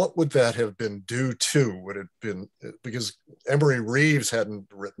would that have been due to? Would it been because Emory Reeves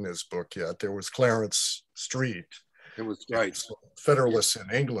hadn't written his book yet? There was Clarence Street. It was right. Federalists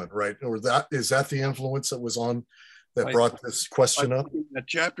in England, right? Or is that the influence that was on that brought this question up?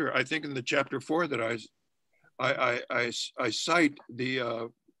 I think in the chapter 4 that I cite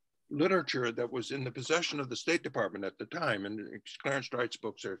the literature that was in the possession of the State Department at the time, and Clarence Street's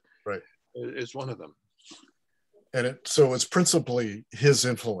books is one of them. And so it's principally his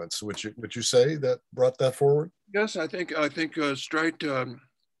influence, would you say, that brought that forward? Yes, I think Streit.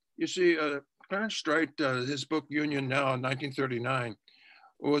 You see, Clarence Streit, his book Union Now in 1939,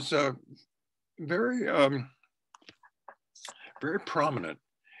 was very very prominent.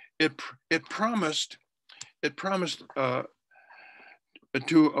 It promised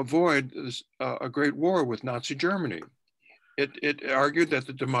to avoid a great war with Nazi Germany. It argued that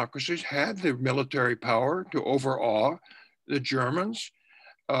the democracies had the military power to overawe the Germans.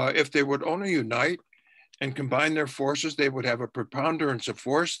 If they would only unite and combine their forces, they would have a preponderance of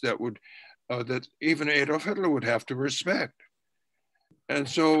force that even Adolf Hitler would have to respect. And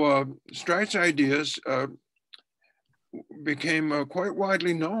so Streit's ideas became quite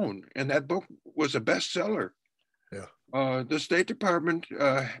widely known, and that book was a bestseller. Yeah. The State Department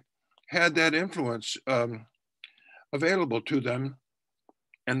had that influence available to them,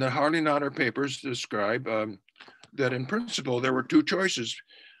 and the Harley-Notter papers describe that in principle there were two choices,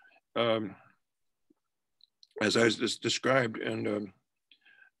 as I just described, and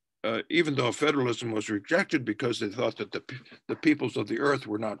even though federalism was rejected because they thought that the peoples of the earth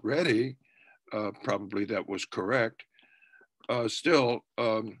were not ready, probably that was correct. Still,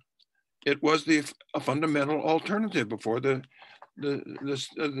 it was a fundamental alternative before the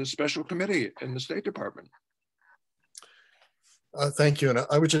special committee in the State Department. Thank you. And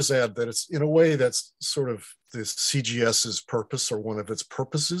I would just add that it's in a way that's sort of the CGS's purpose, or one of its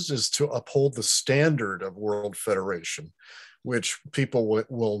purposes, is to uphold the standard of World Federation, which people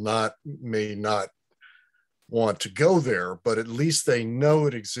may not want to go there, but at least they know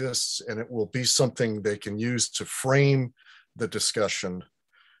it exists and it will be something they can use to frame the discussion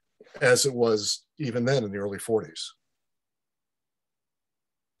as it was even then in the early 40s.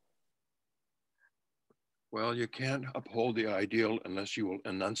 Well, you can't uphold the ideal unless you will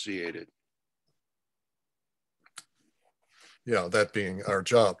enunciate it. Yeah, that being our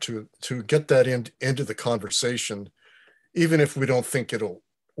job, to get that into the conversation, even if we don't think it'll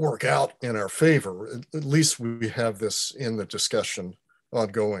work out in our favor, at least we have this in the discussion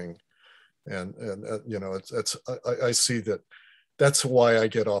ongoing. And you know, I see that. That's why I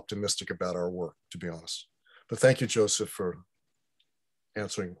get optimistic about our work, to be honest. But thank you, Joseph, for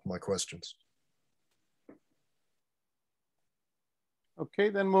answering my questions. Okay,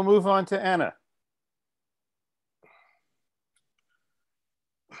 then we'll move on to Anna.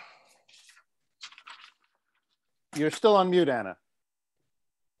 You're still on mute, Anna.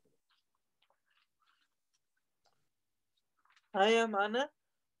 I am Anna.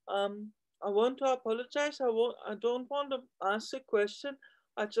 I want to apologize. I don't want to ask a question.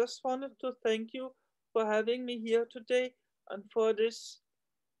 I just wanted to thank you for having me here today and for this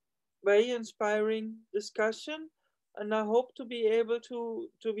very inspiring discussion. And I hope to be able to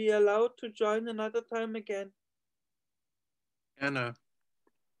be allowed to join another time again. Anna.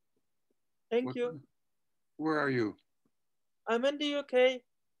 Thank you. Where are you? I'm in the UK.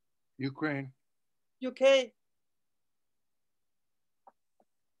 Ukraine. UK.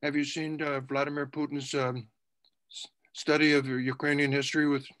 Have you seen Vladimir Putin's study of Ukrainian history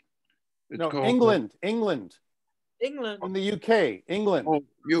with? No, England. England. In the UK, England. Oh,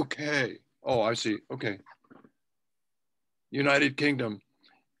 UK. Oh, I see. Okay. United Kingdom.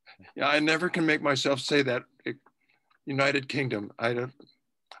 Yeah, I never can make myself say that. United Kingdom. I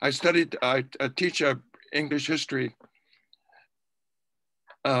teach English history.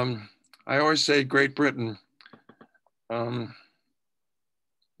 I always say Great Britain.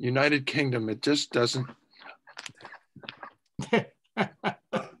 United Kingdom. It just doesn't.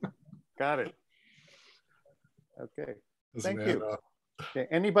 Got it. Okay. Thank you. Okay.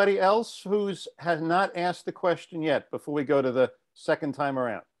 Anybody else has not asked the question yet before we go to the second time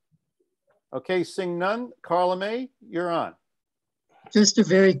around? Okay, seeing none. Carla May, you're on. Just a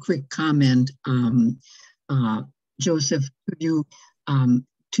very quick comment, Joseph, to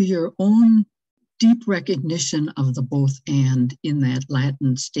your own deep recognition of the both and in that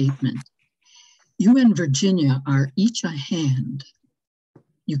Latin statement. You and Virginia are each a hand.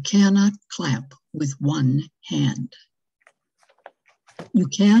 You cannot clap with one hand. You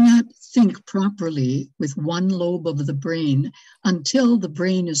cannot think properly with one lobe of the brain until the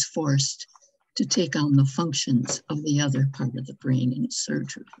brain is forced to take on the functions of the other part of the brain in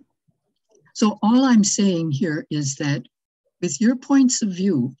surgery. So all I'm saying here is that with your points of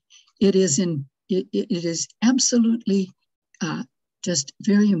view, it is absolutely just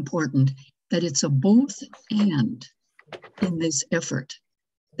very important that it's a both and in this effort,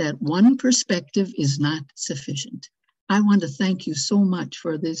 that one perspective is not sufficient. I want to thank you so much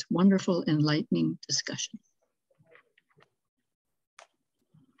for this wonderful, enlightening discussion.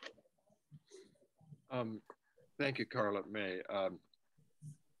 Thank you, Carla May.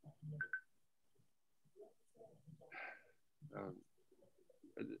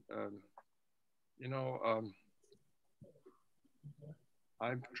 You know,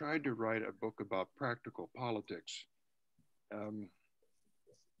 I've tried to write a book about practical politics,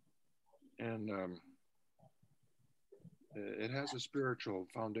 it has a spiritual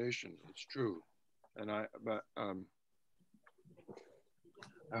foundation. It's true, but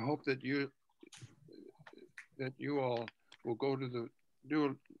I hope that you all will go to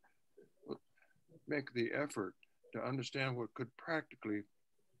make the effort to understand what could practically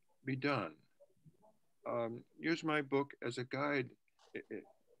be done. Use my book as a guide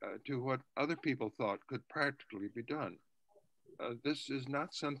to what other people thought could practically be done. This is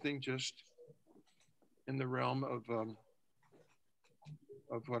not something just in the realm of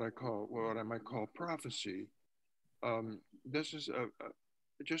what I might call prophecy. This is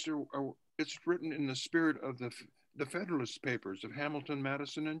it's written in the spirit of the Federalist Papers of Hamilton,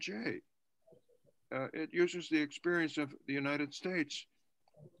 Madison, and Jay. It uses the experience of the United States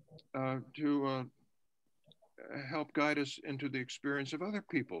to help guide us into the experience of other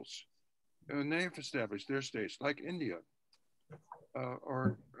peoples. And they have established their states, like India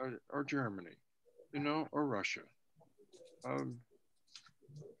or Germany, you know, or Russia.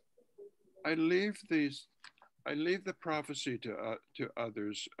 I leave the prophecy to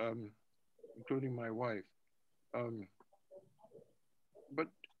others, including my wife. But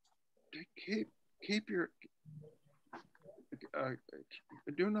keep your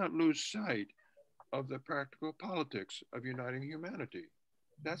do not lose sight of the practical politics of uniting humanity.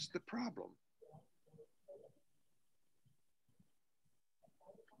 That's the problem.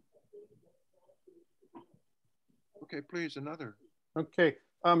 Okay, please, another. Okay,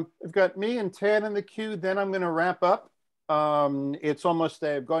 we've got me and Ted in the queue. Then I'm going to wrap up. It's almost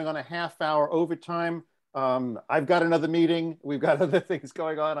going on a half-hour overtime. I've got another meeting. We've got other things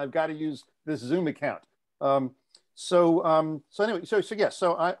going on. I've got to use this Zoom account. So anyway,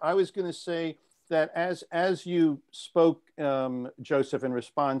 so I was going to say that as you spoke, Joseph, in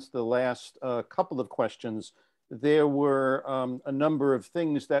response to the last couple of questions, there were a number of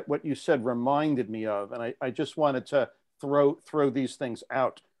things that what you said reminded me of, and I just wanted to throw these things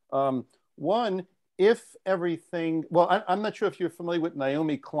out. One, if everything, well, I'm not sure if you're familiar with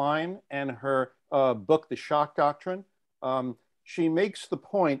Naomi Klein and her book, The Shock Doctrine. She makes the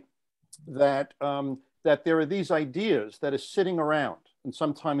point that that there are these ideas that are sitting around, and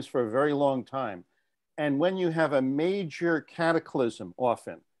sometimes for a very long time. And when you have a major cataclysm,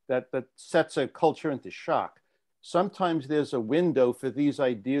 often that sets a culture into shock, sometimes there's a window for these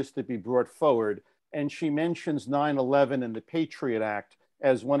ideas to be brought forward. And she mentions 9/11 and the Patriot Act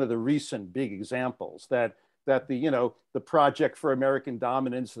as one of the recent big examples that the project for American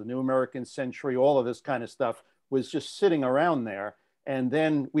dominance, the new American century, all of this kind of stuff was just sitting around there. And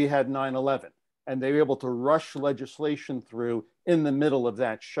then we had 9/11, and they were able to rush legislation through in the middle of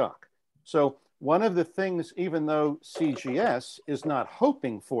that shock. So one of the things, even though CGS is not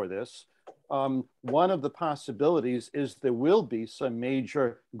hoping for this, one of the possibilities is there will be some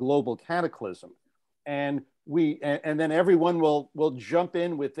major global cataclysm. And then everyone will jump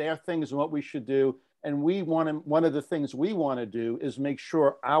in with their things and what we should do. And one of the things we want to do is make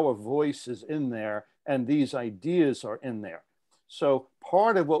sure our voice is in there and these ideas are in there. So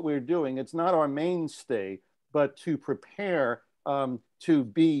part of what we're doing, it's not our mainstay, but to prepare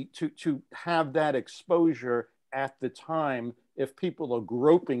to have that exposure at the time if people are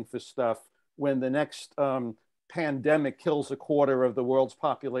groping for stuff when the next pandemic kills a quarter of the world's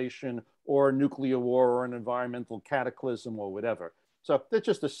population, or nuclear war, or an environmental cataclysm, or whatever. So that's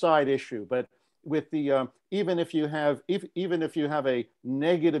just a side issue. But with the even if you have a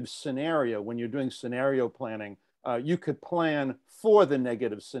negative scenario when you're doing scenario planning, you could plan for the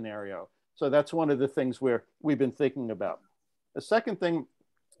negative scenario. So that's one of the things we've been thinking about. The second thing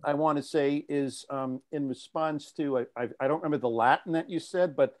I want to say is in response to, I don't remember the Latin that you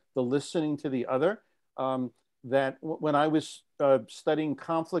said, but the listening to the other, that when I was studying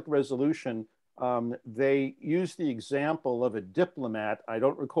conflict resolution, they used the example of a diplomat. I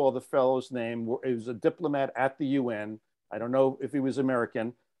don't recall the fellow's name. It was a diplomat at the UN. I don't know if he was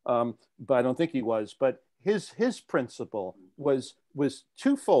American, but I don't think he was. But his principle was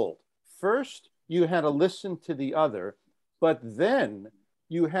twofold. First, you had to listen to the other, but then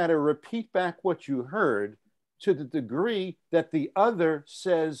you had to repeat back what you heard to the degree that the other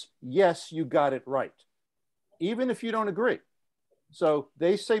says, yes, you got it right, even if you don't agree. So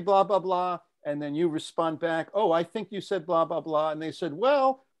they say blah, blah, blah, and then you respond back, oh, I think you said blah, blah, blah. And they said,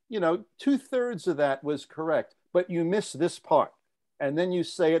 well, 2/3 of that was correct, but you missed this part. And then you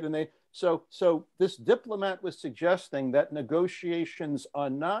say it, and so this diplomat was suggesting that negotiations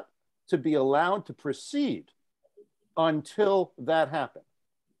are not to be allowed to proceed until that happened,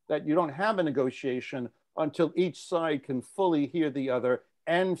 that you don't have a negotiation until each side can fully hear the other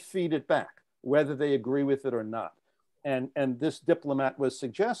and feed it back, whether they agree with it or not. And this diplomat was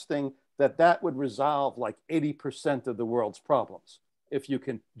suggesting that would resolve like 80% of the world's problems if you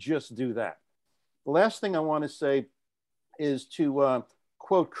can just do that. The last thing I want to say is to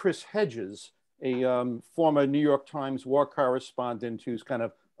quote Chris Hedges, a former New York Times war correspondent who's kind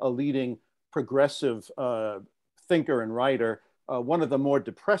of a leading progressive thinker and writer, one of the more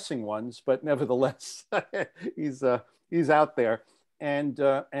depressing ones, but nevertheless, he's out there.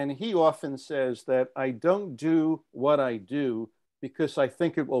 And he often says that I don't do what I do because I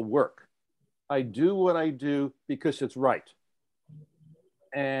think it will work. I do what I do because it's right.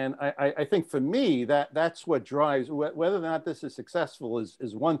 And I think for me, that's what drives, whether or not this is successful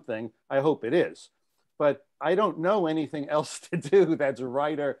is one thing. I hope it is. But I don't know anything else to do that's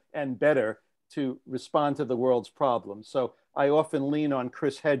righter and better to respond to the world's problems. So I often lean on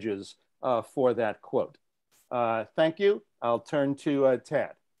Chris Hedges for that quote. Thank you. I'll turn to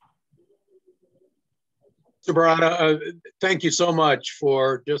Tad. Mr. Baratta, thank you so much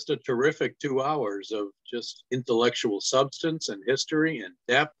for just a terrific 2 hours of just intellectual substance and history and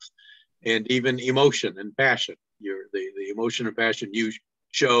depth and even emotion and passion. The emotion and passion you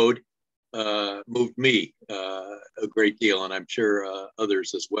showed moved me a great deal, and I'm sure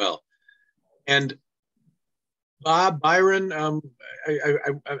others as well. And Bob, Byron,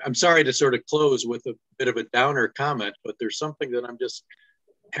 I'm sorry to sort of close with a bit of a downer comment, but there's something that I'm just,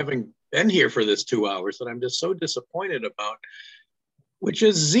 having been here for this 2 hours, that I'm just so disappointed about, which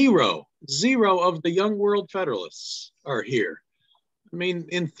is zero of the young world federalists are here. I mean,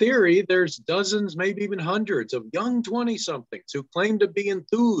 in theory, there's dozens, maybe even hundreds of young 20-somethings who claim to be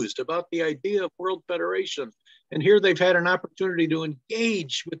enthused about the idea of world federation. And here they've had an opportunity to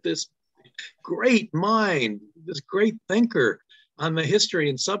engage with this great mind, this great thinker on the history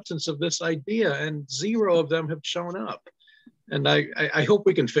and substance of this idea, and zero of them have shown up. And I hope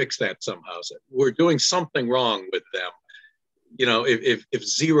we can fix that somehow. We're doing something wrong with them. You know, if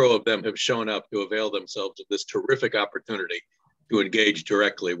zero of them have shown up to avail themselves of this terrific opportunity to engage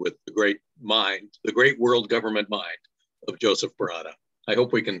directly with the great mind, the great world government mind of Joseph Baratta. I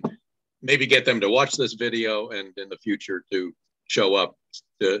hope we can maybe get them to watch this video and in the future to show up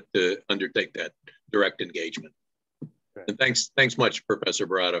to undertake that direct engagement. Okay. And thanks much, Professor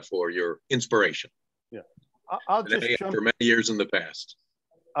Baratta, for your inspiration. Yeah, I'll just jump for many years in the past.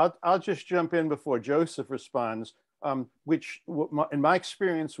 I'll just jump in before Joseph responds. Which in my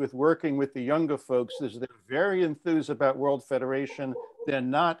experience with working with the younger folks is they're very enthused about World Federation. They're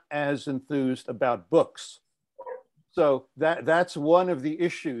not as enthused about books. So that's one of the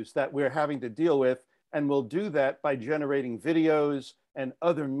issues that we're having to deal with. And we'll do that by generating videos and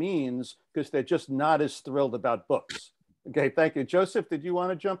other means because they're just not as thrilled about books. Okay, thank you. Joseph, did you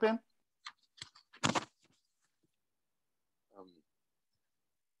want to jump in?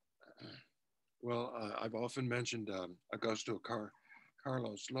 Well, I've often mentioned Augusto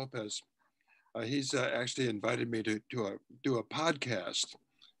Carlos Lopez. He's actually invited me to do a podcast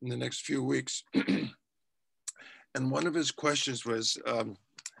in the next few weeks. And one of his questions was,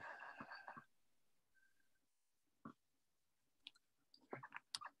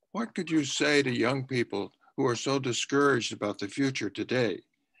 what could you say to young people who are so discouraged about the future today?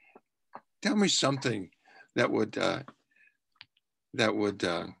 Tell me something that would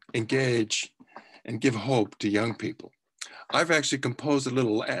engage and give hope to young people. I've actually composed a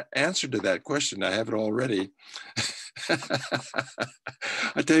little answer to that question. I have it already.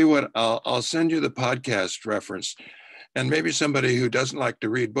 I tell you what, I'll send you the podcast reference, and maybe somebody who doesn't like to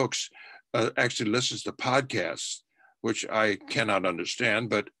read books actually listens to podcasts, which I cannot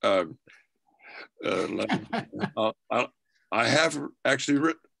understand, but I have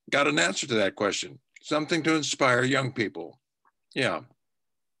actually got an answer to that question. Something to inspire young people. Yeah.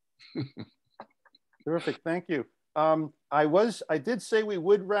 Terrific, thank you. I did say we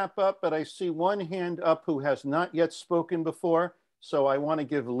would wrap up, but I see one hand up who has not yet spoken before. So I want to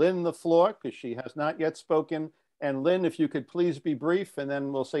give Lynn the floor because she has not yet spoken. And Lynn, if you could please be brief, and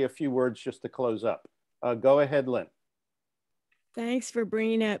then we'll say a few words just to close up. Go ahead, Lynn. Thanks for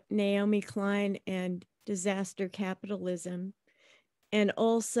bringing up Naomi Klein and disaster capitalism. And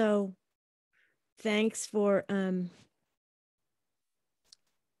also, thanks for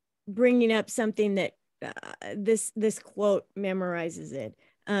bringing up something that this quote memorizes it.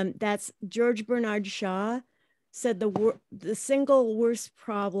 That's George Bernard Shaw said the single worst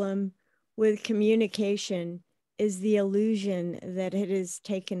problem with communication is the illusion that it has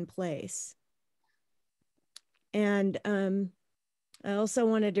taken place. And I also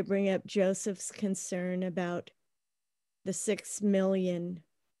wanted to bring up Joseph's concern about the 6 million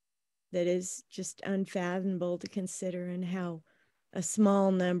that is just unfathomable to consider, and how a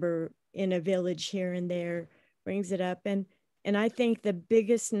small number in a village here and there brings it up. And I think the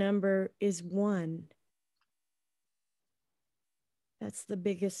biggest number is 1. That's the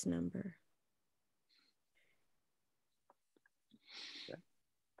biggest number. Okay.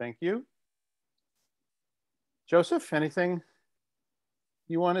 Thank you. Joseph, anything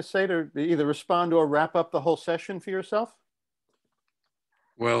you want to say to either respond or wrap up the whole session for yourself?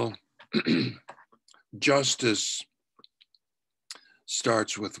 Well, justice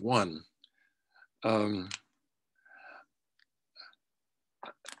starts with 1.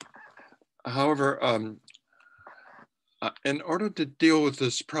 However, in order to deal with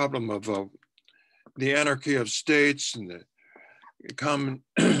this problem of the anarchy of states and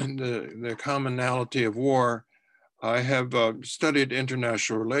the commonality of war, I have studied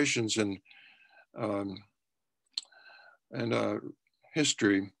international relations, and and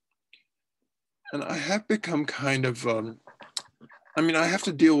history. And I have become kind of, I mean, I have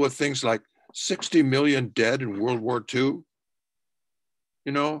to deal with things like 60 million dead in World War II,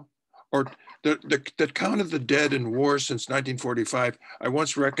 you know, or the count of the dead in war since 1945. I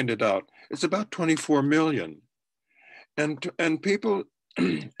once reckoned it out. It's about 24 million. And people,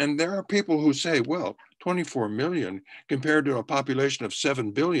 and there are people who say, well, 24 million compared to a population of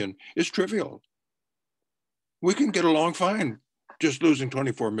 7 billion is trivial. We can get along fine just losing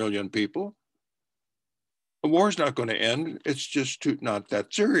 24 million people. The war's not going to end. It's just not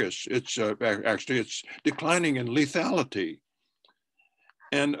that serious. It's actually, it's declining in lethality.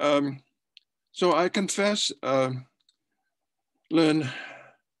 And so I confess, Lynn,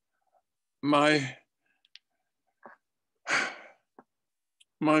 my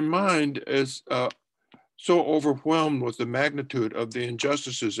mind is so overwhelmed with the magnitude of the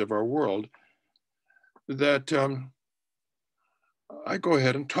injustices of our world that I go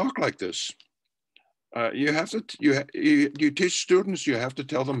ahead and talk like this. You have to, you teach students, you have to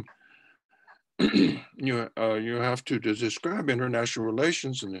tell them, you have to describe international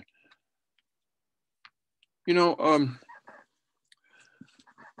relations. And, you know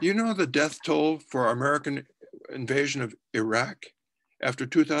the death toll for American invasion of Iraq after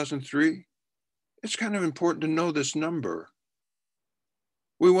 2003? It's kind of important to know this number.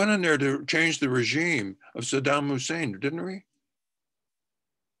 We went in there to change the regime of Saddam Hussein, didn't we?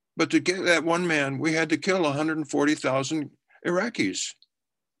 But to get that one man, we had to kill 140,000 Iraqis.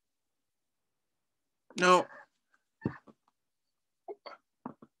 Now,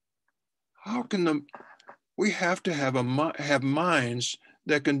 how can we have to have minds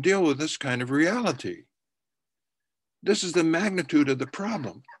that can deal with this kind of reality? This is the magnitude of the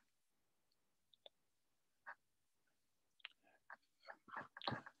problem.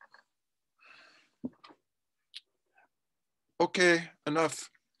 Okay, enough.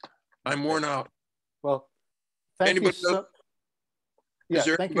 I'm worn out. Well, thank you so, yeah,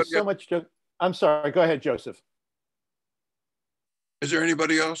 thank you so much. I'm sorry, go ahead, Joseph. Is there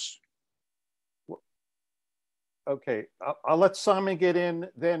anybody else? Okay, I'll let Simon get in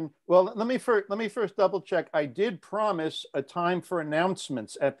then. Well, let me first double check. I did promise a time for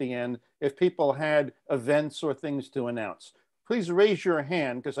announcements at the end if people had events or things to announce. Please raise your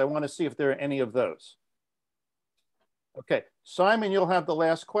hand because I want to see if there are any of those. Okay, Simon, you'll have the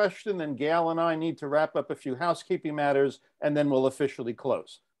last question, then Gail and I need to wrap up a few housekeeping matters, and then we'll officially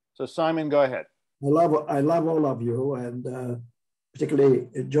close. So Simon, go ahead. I love all of you, and particularly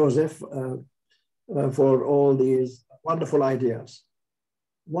Joseph, for all these wonderful ideas.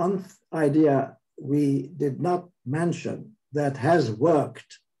 One idea we did not mention that has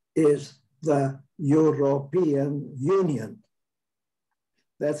worked is the European Union.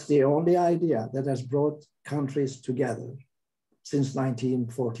 That's the only idea that has brought countries together since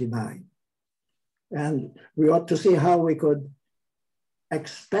 1949. And we ought to see how we could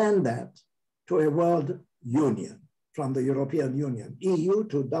expand that to a world union, from the European Union, EU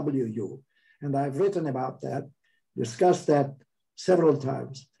to WU. And I've written about that, discussed that several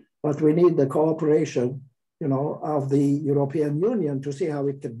times, but we need the cooperation, of the European Union to see how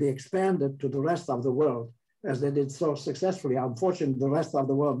it could be expanded to the rest of the world, as they did so successfully. Unfortunately, the rest of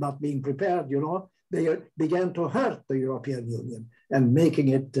the world not being prepared, they began to hurt the European Union and making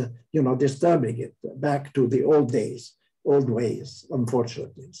it, disturbing it back to the old days, old ways,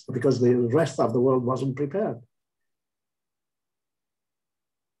 unfortunately, because the rest of the world wasn't prepared.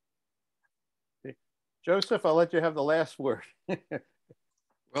 Joseph, I'll let you have the last word.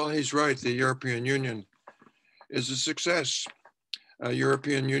 Well, he's right. The European Union is a success.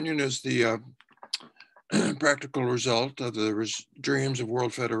 European Union is the practical result of the dreams of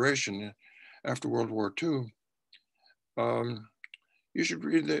World Federation after World War II. You should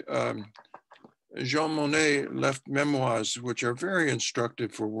read the Jean Monnet left memoirs, which are very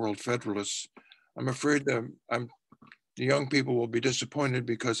instructive for World Federalists. I'm afraid that the young people will be disappointed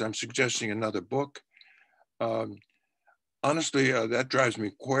because I'm suggesting another book. Honestly, that drives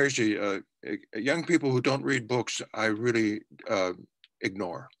me crazy. Young people who don't read books, I really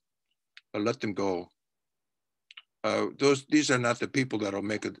ignore. I let them go. These are not the people that'll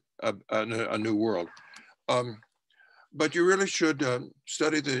make a new world. But you really should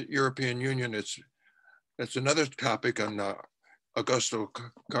study the European Union. It's another topic on Augusto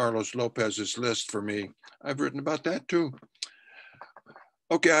Carlos Lopez's list for me. I've written about that too.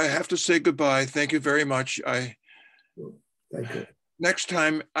 Okay, I have to say goodbye. Thank you very much. Thank you. Next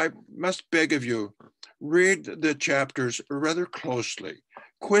time, I must beg of you, read the chapters rather closely.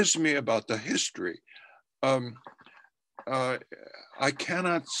 Quiz me about the history. I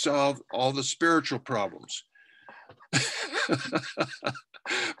cannot solve all the spiritual problems.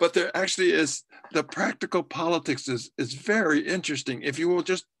 But there actually is, the practical politics is very interesting if you will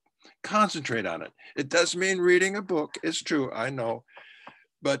just concentrate on it. It does mean reading a book, it's true, I know,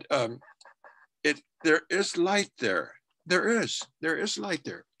 but there is light there. There is light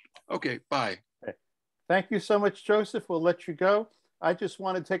there. Okay, bye. Okay. Thank you so much, Joseph. We'll let you go. I just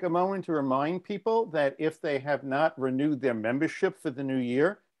want to take a moment to remind people that if they have not renewed their membership for the new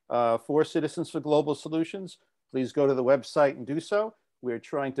year for Citizens for Global Solutions, please go to the website and do so. We're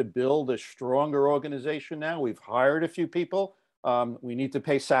trying to build a stronger organization now. We've hired a few people. We need to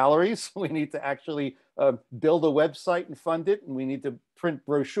pay salaries. We need to actually build a website and fund it. And we need to print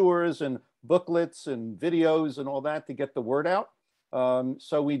brochures and booklets and videos and all that to get the word out.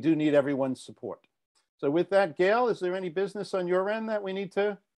 So we do need everyone's support. So with that, Gail, is there any business on your end that we need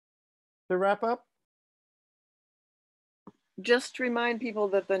to wrap up? Just remind people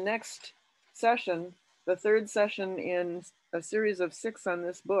that the next session, the third session in a series of 6 on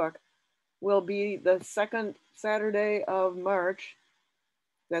this book, will be the second Saturday of March.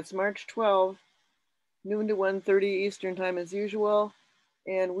 That's March 12th, noon to 1:30 Eastern time as usual.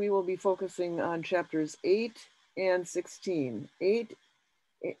 And we will be focusing on chapters 8 and 16. 8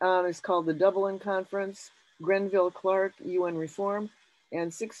 is called the Dublin Conference, Grenville-Clark, UN Reform,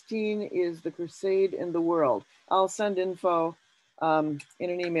 and 16 is the Crusade in the World. I'll send info in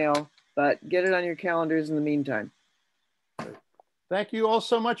an email, but get it on your calendars in the meantime. Thank you all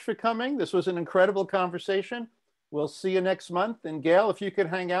so much for coming. This was an incredible conversation. We'll see you next month. And Gail, if you could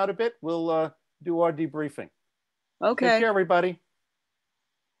hang out a bit, we'll do our debriefing. Okay. Take care, everybody.